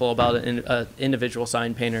identifiable about an individual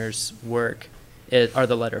sign painter's work are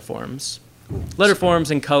the letter forms. Letter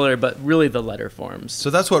forms and color, but really the letter forms. So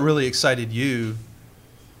that's what really excited you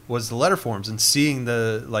was the letter forms and seeing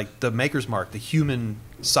the maker's mark, the human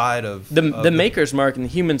side of the maker's mark and the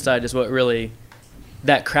human side is what really,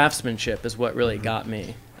 that craftsmanship is what really got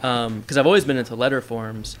me. Because I've always been into letter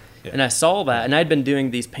forms. Yeah. And I saw that, and I'd been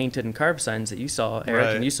doing these painted and carved signs that you saw,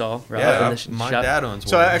 Eric, and you saw. My dad owns one.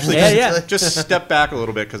 So actually, just step back a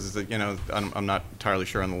little bit because I'm not entirely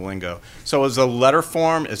sure on the lingo. So is a letter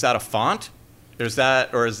form, is that a font? Is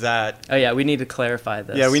that? Oh yeah, we need to clarify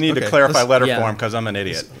this. Yeah, we need to clarify letter form because I'm an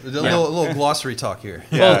idiot. A little glossary talk here.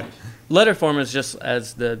 Yeah. Well, letter form is just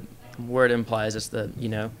as the word implies, it's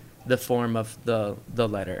the form of the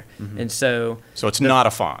letter, and so it's not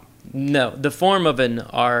a font. No, the form of an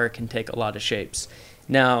R can take a lot of shapes.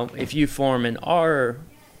 Now, if you form an R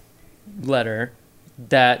letter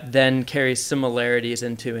that then carries similarities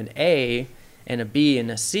into an A and a B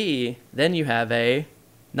and a C, then you have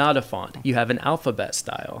not a font. You have an alphabet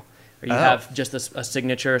style, or you have just a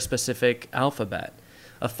signature, a specific alphabet.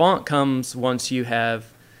 A font comes once you have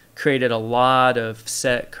created a lot of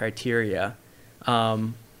set criteria.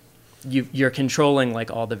 You're controlling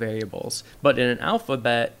like all the variables, but in an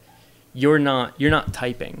alphabet, you're not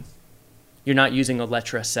typing. You're not using a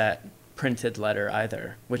letra set printed letter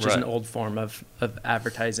either, which is an old form of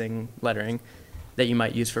advertising lettering that you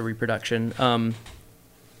might use for reproduction.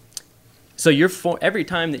 So every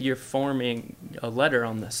time that you're forming a letter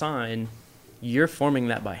on the sign, you're forming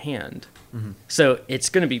that by hand. Mm-hmm. So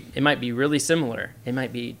it might be really similar. It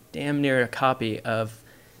might be damn near a copy of,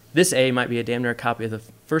 this A might be a damn near a copy of the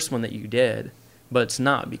first one that you did, but it's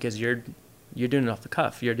not, because you're doing it off the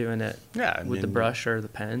cuff. You're doing it with the brush or the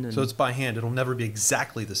pen. And so it's by hand. It'll never be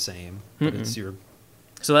exactly the same, but it's your...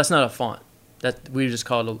 So that's not a font. That we just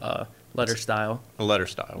call it a letter style. A letter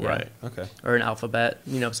style, yeah. Right. Okay. Or an alphabet.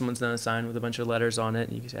 If someone's done a sign with a bunch of letters on it,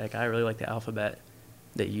 and you can say, like, I really like the alphabet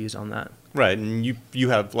that you use on that. Right, and you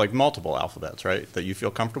have like multiple alphabets, right, that you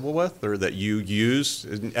feel comfortable with, or that you use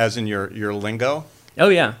as in your lingo? Oh,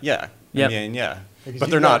 yeah. Yeah. Yep. I mean, yeah. But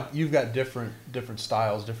they're not... You've got different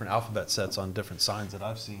styles, different alphabet sets on different signs that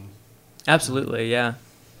I've seen. Absolutely, yeah.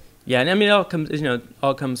 Yeah, and I mean, it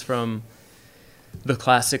all comes from the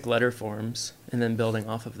classic letter forms, and then building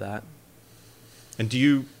off of that. And do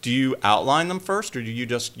you outline them first, or do you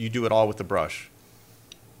do it all with the brush?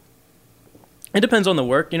 It depends on the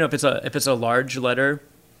work. If it's a large letter,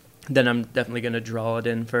 then I'm definitely going to draw it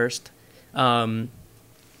in first, or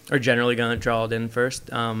generally going to draw it in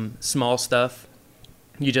first. Small stuff,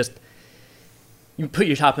 you put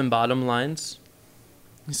your top and bottom lines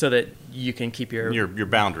so that you can keep your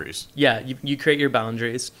boundaries. Yeah, you create your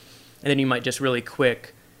boundaries, and then you might just really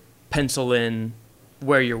quick pencil in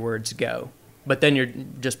where your words go. But then you're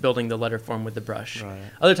just building the letter form with the brush. Right.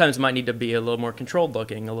 Other times it might need to be a little more controlled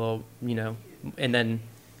looking, a little, and then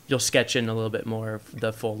you'll sketch in a little bit more of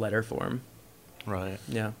the full letter form. Right.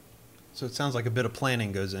 Yeah. So it sounds like a bit of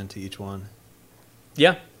planning goes into each one.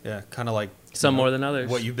 Yeah. Yeah, kind of like... Some more than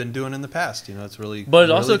others. What you've been doing in the past, it's really... But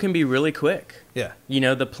it also can be really quick. Yeah.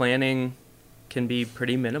 The planning can be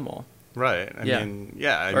pretty minimal. Right. I mean,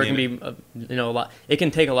 yeah. Or it can be, a lot. It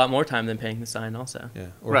can take a lot more time than painting the sign also. Yeah.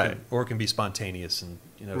 Or it can be spontaneous and,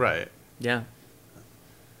 Right. Yeah.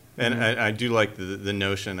 And I do like the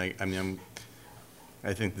notion.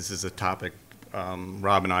 I think this is a topic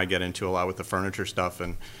Rob and I get into a lot with the furniture stuff,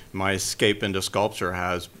 and my escape into sculpture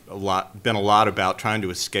has been a lot about trying to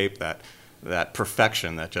escape that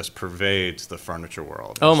perfection that just pervades the furniture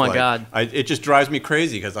world. Oh my God! It just drives me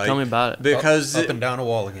crazy Tell me about it. Because up and down a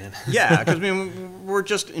wall again. Yeah, because we're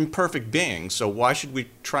just imperfect beings. So why should we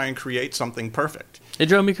try and create something perfect? It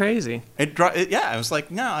drove me crazy. I was like,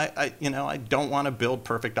 no, I don't want to build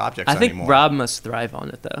perfect objects anymore. I think Rob must thrive on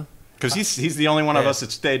it though. Because he's the only one of us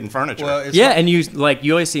that stayed in furniture. Well, and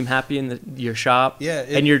you always seem happy in your shop. Yeah,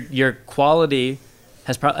 and your quality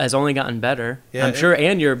has only gotten better. Yeah, I'm sure,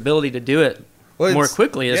 and your ability to do it more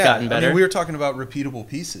quickly has gotten better. I mean, we were talking about repeatable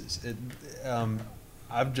pieces.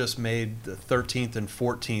 I've just made the 13th and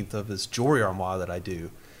 14th of this jewelry armoire that I do.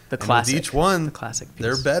 The classic. With each one, the classic piece.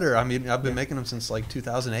 They're better. I mean, I've been making them since like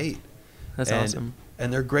 2008. That's awesome.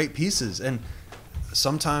 And they're great pieces. And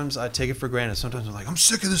sometimes I take it for granted. Sometimes I'm like, I'm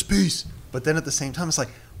sick of this piece. But then at the same time, it's like,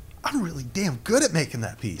 I'm really damn good at making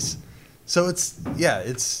that piece. So it's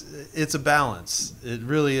a balance. It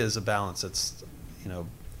really is a balance. It's,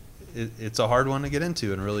 it's a hard one to get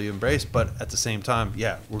into and really embrace. But at the same time,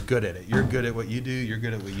 we're good at it. You're good at what you do. You're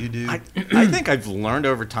good at what you do. I think I've learned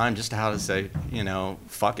over time just how to say,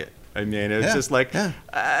 fuck it. I mean, it's just like,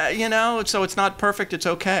 so it's not perfect. It's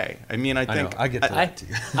okay. I mean, I think I get that too.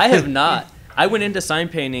 I have not. I went into sign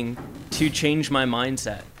painting to change my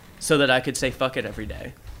mindset so that I could say fuck it every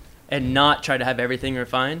day and not try to have everything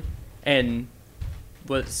refined. And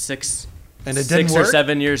six or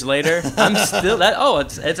 7 years later, I'm still that. Oh,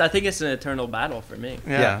 it's. I think it's an eternal battle for me.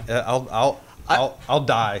 Yeah. I'll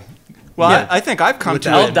die. Well, yeah. I think I've come to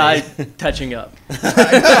it. I'll die touching up.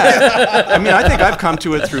 I mean, I think I've come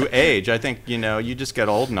to it through age. I think, you just get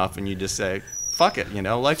old enough and you just say, fuck it,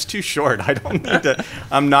 life's too short. I don't need to,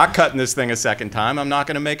 I'm not cutting this thing a second time. I'm not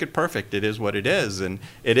going to make it perfect. It is what it is. And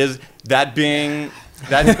it is that being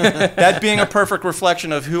a perfect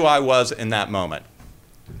reflection of who I was in that moment.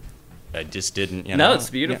 I just didn't, No, it's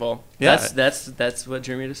beautiful. Yeah. That's what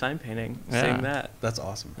drew me to sign painting, seeing that. That's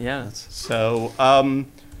awesome. Yeah. So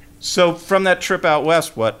from that trip out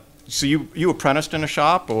west, so you apprenticed in a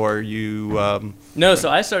shop, or you... No, so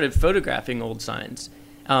I started photographing old signs.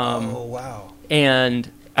 Oh, wow. And...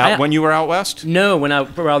 when you were out west? No,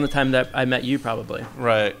 around the time that I met you, probably.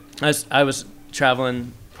 Right. I was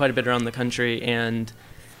traveling quite a bit around the country and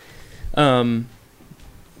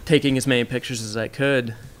taking as many pictures as I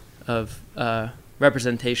could of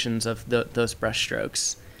representations of those brush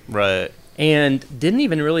strokes. Right. And didn't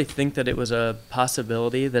even really think that it was a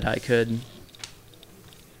possibility that I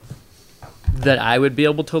would be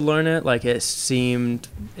able to learn it. Like it seemed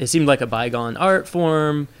like a bygone art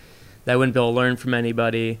form that I wouldn't be able to learn from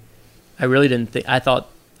anybody. I really didn't think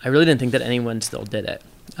that anyone still did it.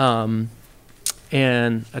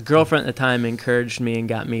 And a girlfriend at the time encouraged me and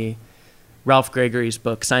got me Ralph Gregory's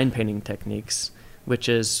book, Sign Painting Techniques, which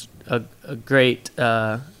is a great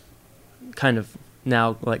kind of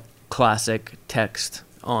now like classic text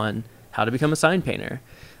on how to become a sign painter.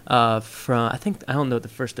 I don't know what the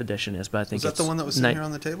first edition is, but I think is that the one that was sitting here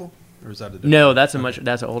on the table, or is that a different No, that's an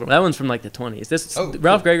older one. That one's from like the 20s.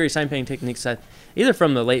 Ralph Gregory Sign Painting Techniques, either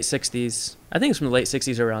from the late 60s. I think it's from the late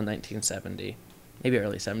 60s or around 1970, maybe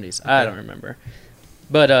early 70s. Okay. I don't remember.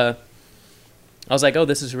 But I was like, oh,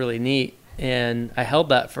 this is really neat, and I held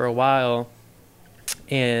that for a while,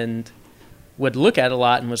 and would look at it a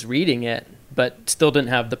lot and was reading it, but still didn't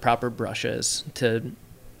have the proper brushes to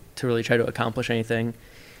really try to accomplish anything.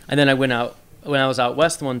 And then I went out, when I was out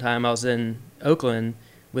west one time, I was in Oakland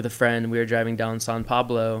with a friend. We were driving down San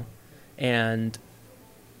Pablo, and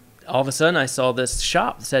all of a sudden I saw this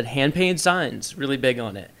shop that said hand-painted signs, really big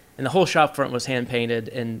on it. And the whole shop front was hand-painted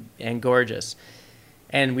and gorgeous.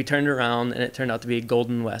 And we turned around, and it turned out to be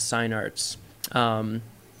Golden West Sign Arts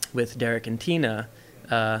with Derek and Tina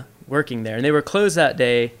working there. And they were closed that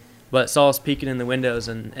day, but saw us peeking in the windows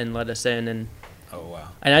and let us in. And oh, wow.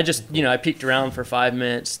 And I just, I peeked around for 5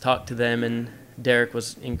 minutes, talked to them, and Derek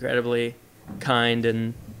was incredibly kind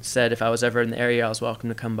and said if I was ever in the area, I was welcome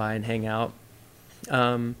to come by and hang out.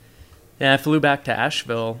 And I flew back to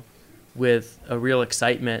Asheville with a real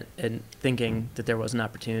excitement and thinking that there was an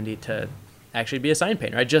opportunity to actually be a sign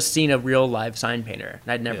painter. I'd just seen a real live sign painter,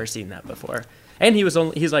 and I'd never seen that before. And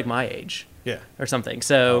he's like my age, or something.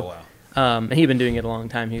 So, and he'd been doing it a long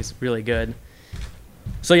time. He's really good.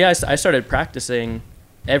 So yeah, I started practicing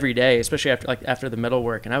every day, especially after the metal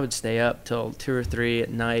work, and I would stay up till 2 or 3 at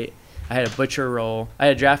night. I had a butcher roll. I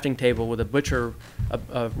had a drafting table with a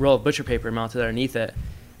roll of butcher paper mounted underneath it,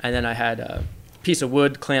 and then I had a piece of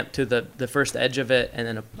wood clamped to the first edge of it, and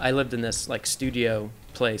then I lived in this like studio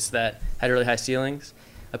place that had really high ceilings.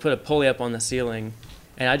 I put a pulley up on the ceiling,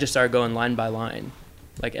 and I just started going line by line,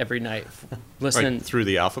 like every night, listening through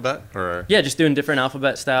the alphabet, or just doing different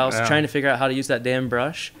alphabet styles, trying to figure out how to use that damn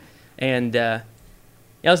brush. And I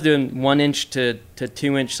was doing 1 inch to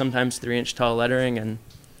 2 inch, sometimes 3 inch tall lettering, and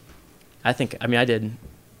I did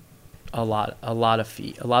a lot of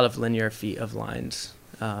feet, a lot of linear feet of lines,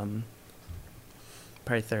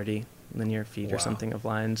 probably 30 linear feet or something of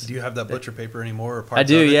lines. Do you have that butcher paper anymore? Or parts I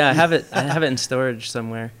do, of it? yeah. I have it in storage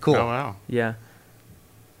somewhere. Cool. Oh, wow. Yeah.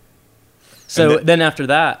 So then after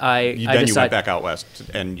that, I decided, you went back out west,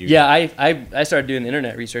 and you. Yeah, I started doing the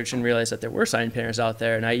internet research and realized that there were sign painters out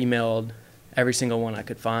there, and I emailed every single one I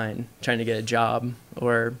could find, trying to get a job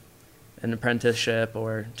or an apprenticeship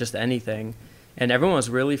or just anything. And everyone was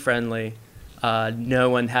really friendly. No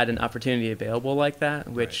one had an opportunity available like that,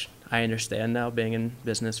 which I understand now, being in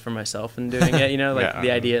business for myself and doing it.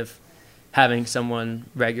 The idea of having someone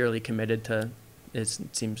regularly committed to it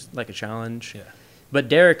seems like a challenge. Yeah. But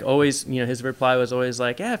Derek always, his reply was always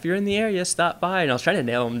like, yeah, if you're in the area, stop by. And I was trying to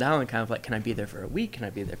nail him down and kind of like, can I be there for a week? Can I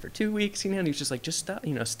be there for 2 weeks? And he was just like, just stop,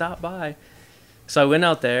 stop by. So I went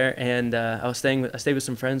out there, and I stayed with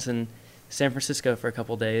some friends in San Francisco for a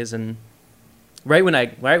couple days. And right when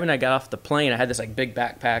I got off the plane, I had this like big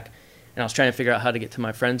backpack, and I was trying to figure out how to get to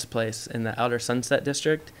my friend's place in the Outer Sunset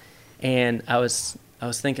District. And I was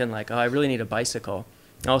thinking like, oh, I really need a bicycle.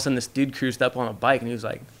 And all of a sudden, this dude cruised up on a bike, and he was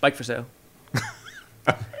like, bike for sale.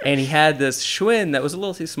 And he had this Schwinn that was a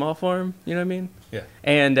little too small for him, you know what I mean? Yeah.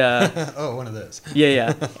 And one of those.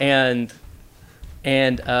 Yeah. And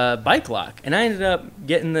bike lock. And I ended up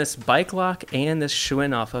getting this bike lock and this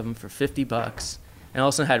Schwinn off of him for $50. And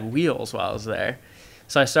also had wheels while I was there.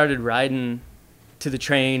 So I started riding to the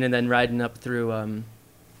train and then riding up through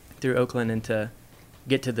Oakland and to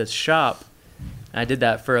get to this shop. I did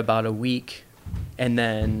that for about a week, and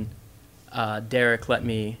then Derek let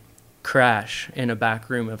me crash in a back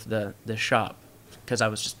room of the shop because I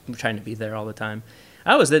was just trying to be there all the time.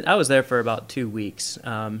 I was there for about 2 weeks,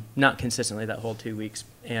 not consistently that whole 2 weeks,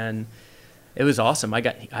 and it was awesome. I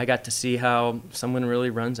got to see how someone really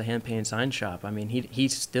runs a hand-painted sign shop. I mean, he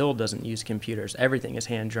still doesn't use computers. Everything is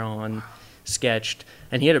hand-drawn, sketched,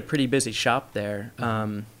 and he had a pretty busy shop there.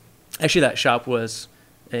 Actually, that shop was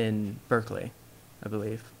in Berkeley, I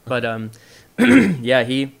believe. But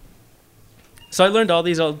yeah, So I learned all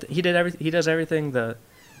these he does everything the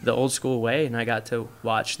old school way, and I got to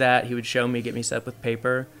watch that. He would show me, get me set up with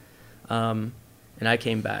paper, and I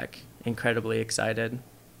came back incredibly excited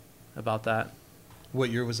about that. What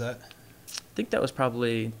year was that? I think that was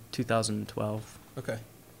probably 2012. Okay.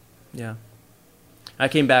 Yeah. I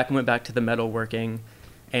came back and went back to the metalworking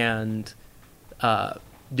and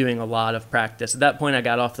doing a lot of practice. At that point, I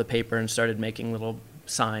got off the paper and started making little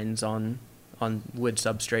signs on wood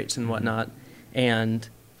substrates and whatnot. And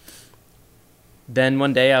then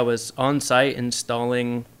one day I was on site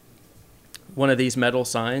installing one of these metal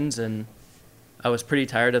signs, and I was pretty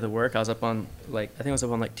tired of the work. I was up on I think I was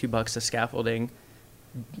up on like $2 of scaffolding,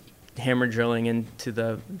 hammer drilling into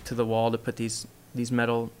the wall to put these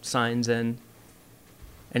metal signs in.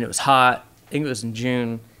 And it was hot. I think it was in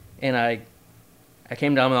June, and I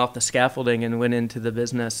came down off the scaffolding and went into the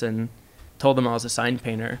business and told them I was a sign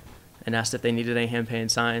painter and asked if they needed any hand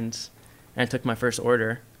painted signs. And I took my first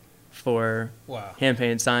order for hand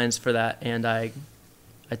painted signs for that, and I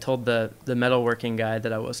told the metalworking guy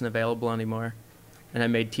that I wasn't available anymore, and I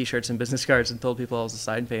made T-shirts and business cards and told people I was a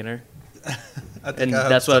sign painter. And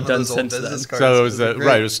that's what I've done since then. So it was it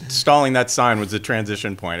was installing that sign was the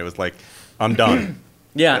transition point. It was like, I'm done.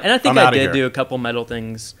 Yeah, and I think I did do a couple metal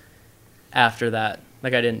things after that.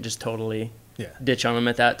 Like, I didn't just totally ditch on them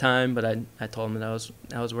at that time, but I told them that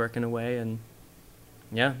I was working away, and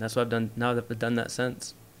yeah, that's what I've done. Now I've done that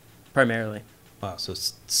since, primarily. Wow, so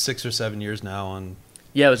 6 or 7 years now on.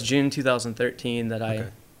 Yeah, it was June 2013 that I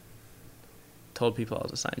told people I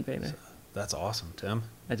was a sign painter. That's awesome, Tim.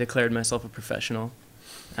 I declared myself a professional.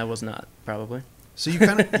 I was not, probably. So you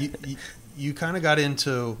kind of you kind of got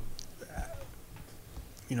into,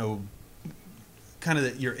 kind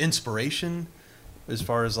of your inspiration as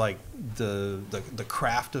far as like the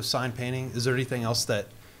craft of sign painting. Is there anything else that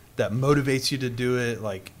motivates you to do it?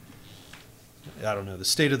 Like, I don't know, the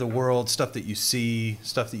state of the world, stuff that you see,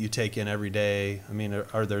 stuff that you take in every day. I mean,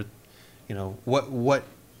 are there, what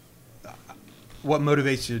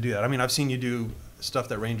motivates you to do that? I mean, I've seen you do stuff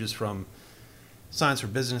that ranges from signs for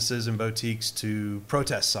businesses and boutiques to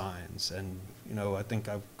protest signs, and I think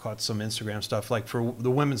I've caught some Instagram stuff like for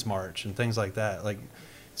the Women's March and things like that. Like,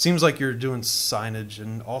 it seems like you're doing signage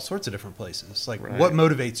in all sorts of different places. Like, what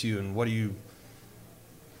motivates you, and what do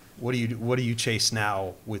you chase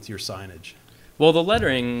now with your signage? Well, the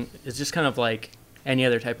lettering is just kind of like any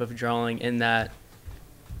other type of drawing in that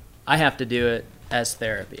I have to do it as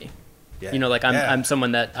therapy. Yeah. I'm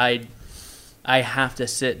someone that I have to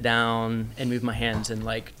sit down and move my hands and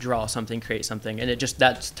like draw something, create something, and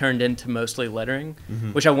that's turned into mostly lettering,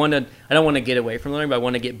 which I don't want to get away from lettering, but I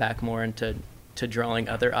want to get back more into drawing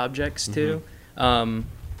other objects too. And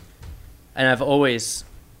I've always,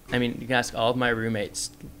 you can ask all of my roommates,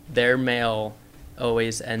 their mail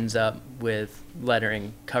always ends up with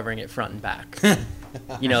lettering covering it front and back. I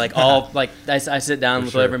sit down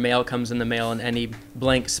with whatever mail comes in the mail, and any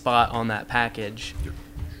blank spot on that package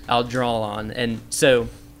I'll draw on. And so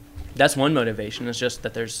that's one motivation. It's just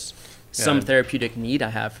that there's some therapeutic need I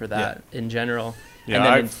have for that in general.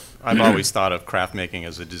 Yeah, I've always thought of craft making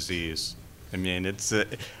as a disease. We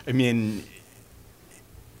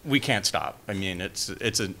can't stop.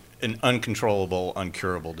 It's an uncontrollable,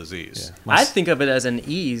 uncurable disease. Yeah. I think of it as an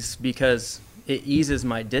ease because it eases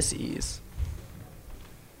my dis-ease.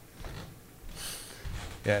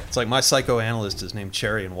 Yeah, it's like my psychoanalyst is named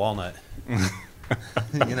Cherry and Walnut.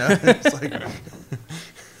 It's like,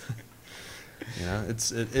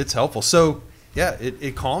 it's helpful. So yeah,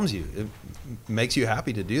 it calms you. It makes you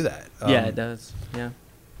happy to do that. Yeah, it does. Yeah,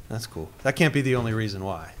 that's cool. That can't be the only reason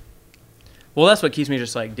why. Well, that's what keeps me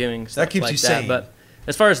just like doing stuff that keeps like you that. sane. But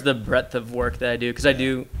as far as the breadth of work that I do, because I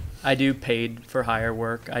do paid for hire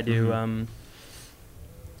work. I do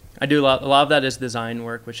I do a lot of that is design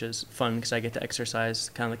work, which is fun because I get to exercise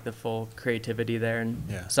kind of like the full creativity there, and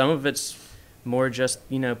some of it's more just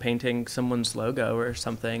painting someone's logo or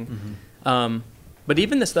something. But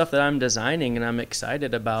even the stuff that I'm designing and I'm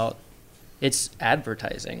excited about, it's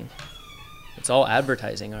advertising. It's all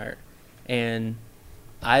advertising art, and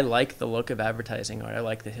I like the look of advertising art. I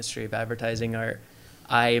like the history of advertising art.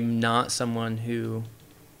 I'm not someone who,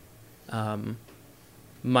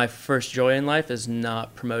 my first joy in life is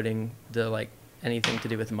not promoting anything to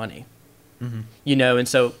do with money, and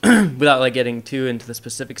so without getting too into the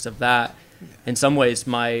specifics of that, in some ways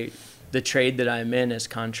the trade that I'm in is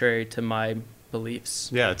contrary to my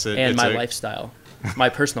beliefs and my lifestyle, my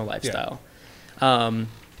personal lifestyle. But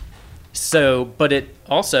it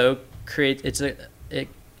also creates an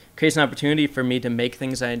opportunity for me to make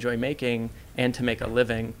things I enjoy making and to make a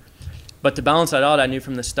living. But to balance that out, I knew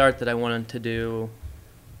from the start that I wanted to do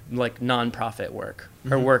nonprofit work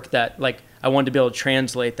or work that I wanted to be able to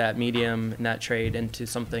translate that medium and that trade into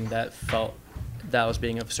something that felt that was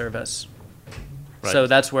being of service. Right. So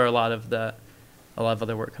that's where a lot of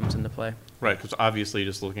other work comes into play. Right, because obviously,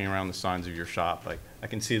 just looking around the signs of your shop, I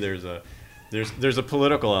can see there's a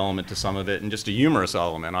political element to some of it and just a humorous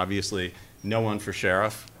element. Obviously, no one for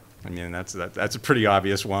sheriff. That's a pretty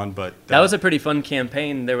obvious one, but that was a pretty fun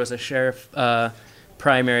campaign. There was a sheriff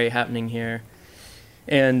primary happening here,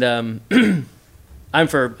 and I'm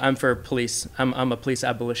for police. I'm a police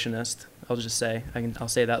abolitionist. I'll just say I'll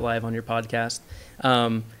say that live on your podcast.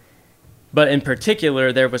 But in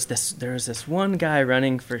particular, there was this one guy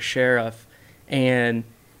running for sheriff, and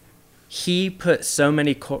he put so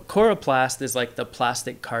many coroplast is like the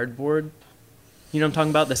plastic cardboard. You know what I'm talking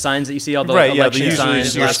about? The signs that you see, all the election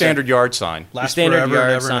signs. Your standard yard sign. Your standard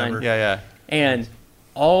yard sign. Yeah. And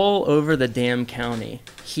all over the damn county,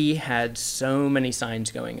 he had so many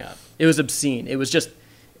signs going up. It was obscene. It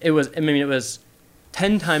was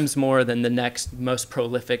 10 times more than the next most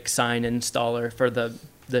prolific sign installer for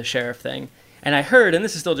the sheriff thing. And I heard, and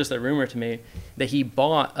this is still just a rumor to me, that he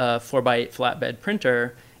bought a 4x8 flatbed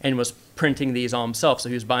printer and was printing these all himself. So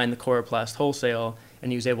he was buying the coroplast wholesale,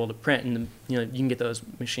 and he was able to print. And you can get those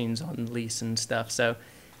machines on lease and stuff. So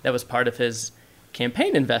that was part of his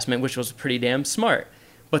campaign investment, which was pretty damn smart.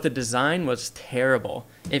 But the design was terrible.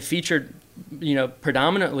 It featured,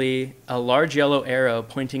 predominantly a large yellow arrow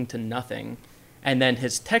pointing to nothing. And then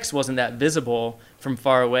his text wasn't that visible from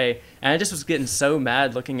far away. And I just was getting so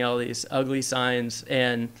mad looking at all these ugly signs.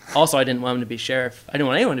 And also, I didn't want him to be sheriff. I didn't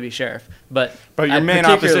want anyone to be sheriff. But your main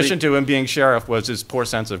opposition to him being sheriff was his poor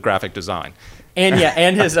sense of graphic design. And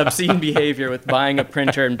his obscene behavior with buying a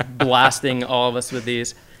printer and blasting all of us with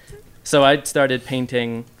these. So I started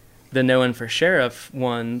painting the No One for Sheriff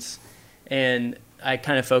ones. And I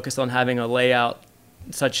kind of focused on having a layout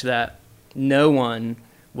such that no one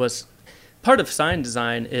was... Part of sign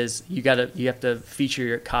design is you have to feature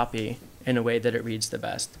your copy in a way that it reads the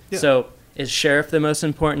best. Yeah. So is sheriff the most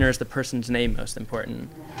important, or is the person's name most important?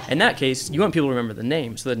 In that case, you want people to remember the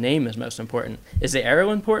name, so the name is most important. Is the arrow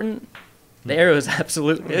important? The arrow is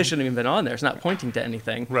absolutely, it shouldn't have even been on there. It's not pointing to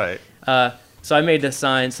anything. Right. So I made this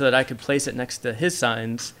sign so that I could place it next to his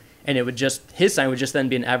signs, and his sign would just then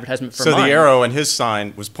be an advertisement for mine. So the arrow in his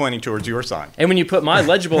sign was pointing towards your sign. And when you put my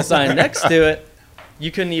legible sign next to it, you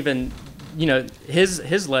couldn't even...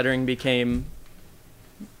 his lettering became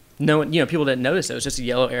people didn't notice it. It was just a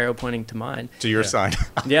yellow arrow pointing to mine. To your sign.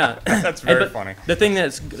 Yeah. That's very funny. The thing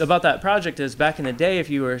that's about that project is back in the day, if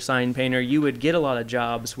you were a sign painter, you would get a lot of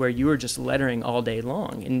jobs where you were just lettering all day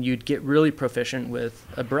long, and you'd get really proficient with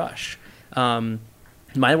a brush.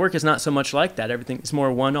 My work is not so much like that. Everything is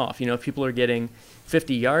more one-off. If people are getting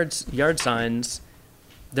 50 yard signs,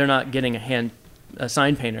 they're not getting a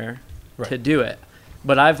sign painter to do it.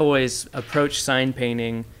 But I've always approached sign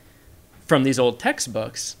painting from these old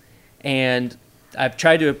textbooks, and I've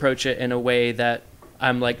tried to approach it in a way that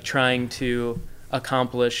I'm like trying to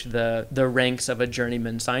accomplish the ranks of a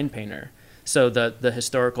journeyman sign painter. So the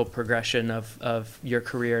historical progression of your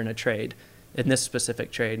career in a trade, in this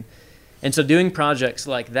specific trade. And so doing projects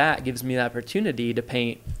like that gives me the opportunity to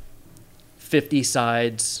paint 50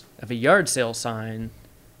 sides of a yard sale sign,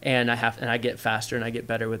 and I get faster and I get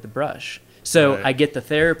better with the brush. So right. I get the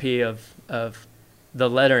therapy of the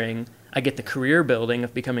lettering, I get the career building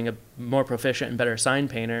of becoming a more proficient and better sign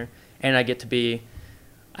painter, and I get to be,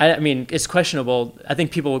 it's questionable. I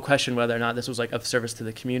think people would question whether or not this was like of service to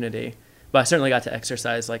the community, but I certainly got to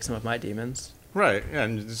exercise like some of my demons. Right,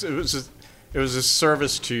 and it was a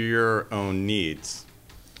service to your own needs.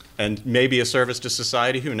 And maybe a service to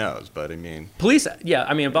society, who knows? But police.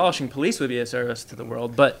 Yeah, abolishing police would be a service to the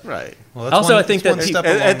world. But right. Well, also, I think that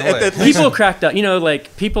people cracked up.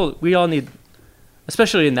 We all need,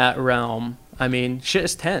 especially in that realm. Shit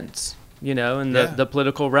is tense. In the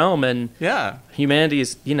political realm, and humanity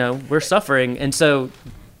is. We're suffering, and so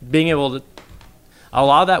being able to, a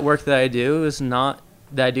lot of that work that I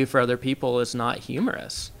do for other people is not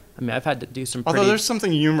humorous. I've had to do some Although there's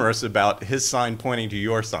something humorous about his sign pointing to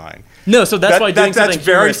your sign. No, so that's why doing something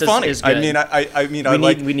humorous funny. Is good.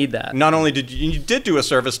 We need that. Not only did you did do a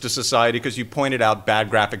service to society because you pointed out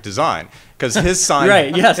bad graphic design, because his sign...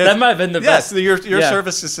 Right, yes, that might have been the best. Yes, your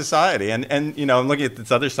service to society. And I'm looking at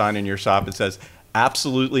this other sign in your shop. It says,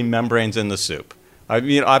 absolutely membranes in the soup.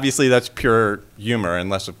 Obviously that's pure humor,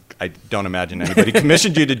 unless... I don't imagine anybody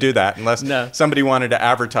commissioned you to do that, unless somebody wanted to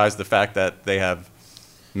advertise the fact that they have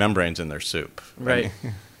membranes in their soup. Right.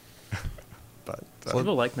 But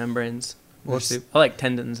people like membranes in their soup. I like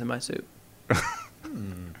tendons in my soup.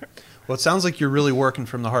 Well, it sounds like you're really working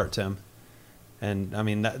from the heart, Tim. And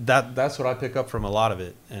that's what I pick up from a lot of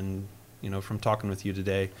it, and from talking with you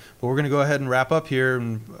today. But we're going to go ahead and wrap up here,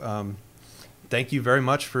 and thank you very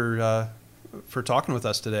much for talking with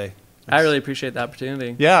us today. I really appreciate the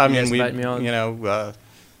opportunity. Yeah,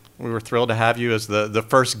 we were thrilled to have you as the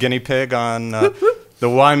first guinea pig on the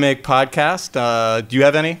Why Make podcast. Do you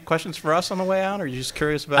have any questions for us on the way out, or are you just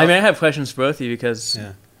curious about? I have questions for both of you because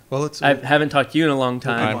Well, I haven't talked to you in a long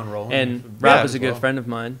time, and Rob is a good friend of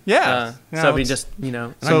mine. Yeah. So we just, you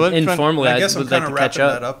know, so informally, I guess I I'm would kind like of to catch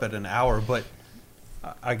wrapping up. that up at an hour, but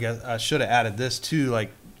I guess I should have added this too.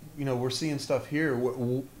 Like, you know, we're seeing stuff here.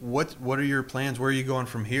 What are your plans? Where are you going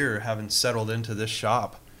from here, having settled into this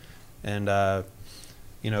shop? And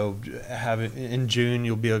you know, in June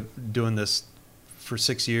you'll be doing this for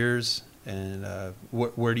 6 years. And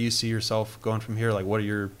where do you see yourself going from here? Like, what are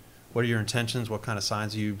your intentions? What kind of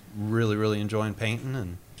signs are you really enjoying painting?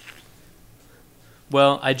 And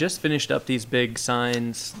well, I just finished up these big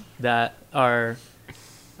signs that are,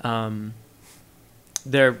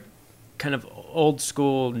 they're kind of old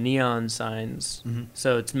school neon signs. Mm-hmm.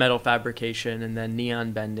 So it's metal fabrication and then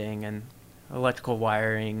neon bending and electrical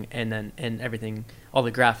wiring and everything. All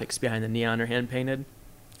the graphics behind the neon are hand painted,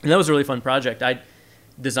 and that was a really fun project. I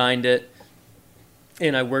designed it,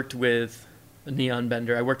 and I worked with a neon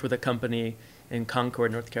bender. I worked with a company in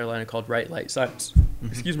Concord, North Carolina called Right Light Signs,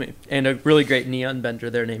 excuse me, and a really great neon bender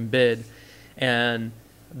there named Bid. And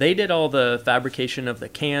they did all the fabrication of the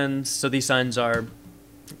cans. So these signs are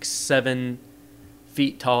 7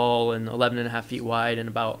 feet tall and 11.5 feet wide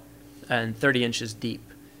and 30 inches deep.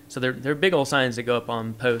 So they're big old signs that go up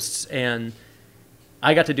on posts. And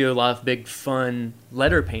I got to do a lot of big fun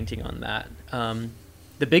letter painting on that.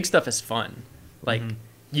 The big stuff is fun. Like,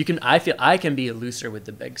 I feel I can be looser with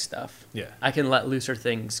the big stuff. Yeah. I can let looser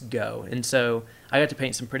things go. And so I got to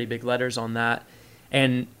paint some pretty big letters on that.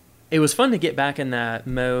 And it was fun to get back in that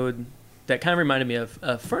mode that kind of reminded me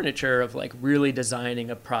of furniture, of like really designing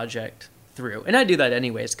a project through. And I do that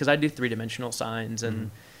anyways, because I do 3-dimensional signs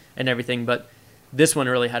and everything. But this one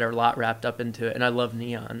really had a lot wrapped up into it. And I love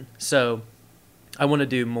neon. So I want to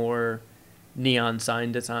do more neon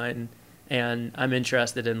sign design. And I'm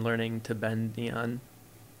interested in learning to bend neon,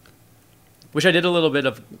 which I did a little bit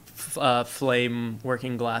of flame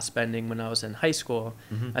working glass bending when I was in high school.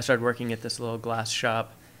 I started working at this little glass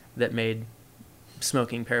shop that made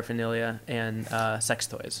smoking paraphernalia and sex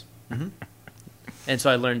toys. And so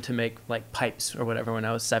I learned to make like pipes or whatever when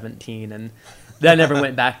I was 17, and then I never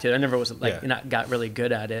went back to it. I never was like got really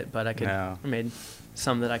good at it, but I made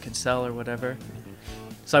some that I could sell or whatever.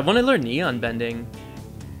 So I want to learn neon bending,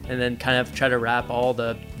 and then kind of try to wrap all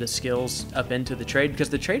the skills up into the trade, because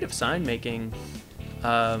the trade of sign making,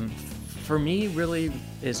 for me, really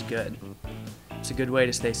is good. It's a good way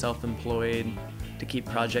to stay self-employed, to keep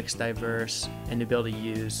projects diverse, and to be able to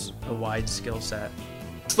use a wide skill set.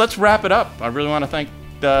 So let's wrap it up. I really want to thank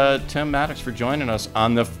Tim Maddox for joining us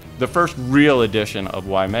on the first real edition of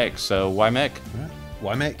Why Make. So why make?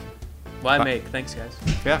 Why make? Why make? Thanks, guys.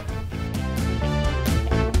 Yeah.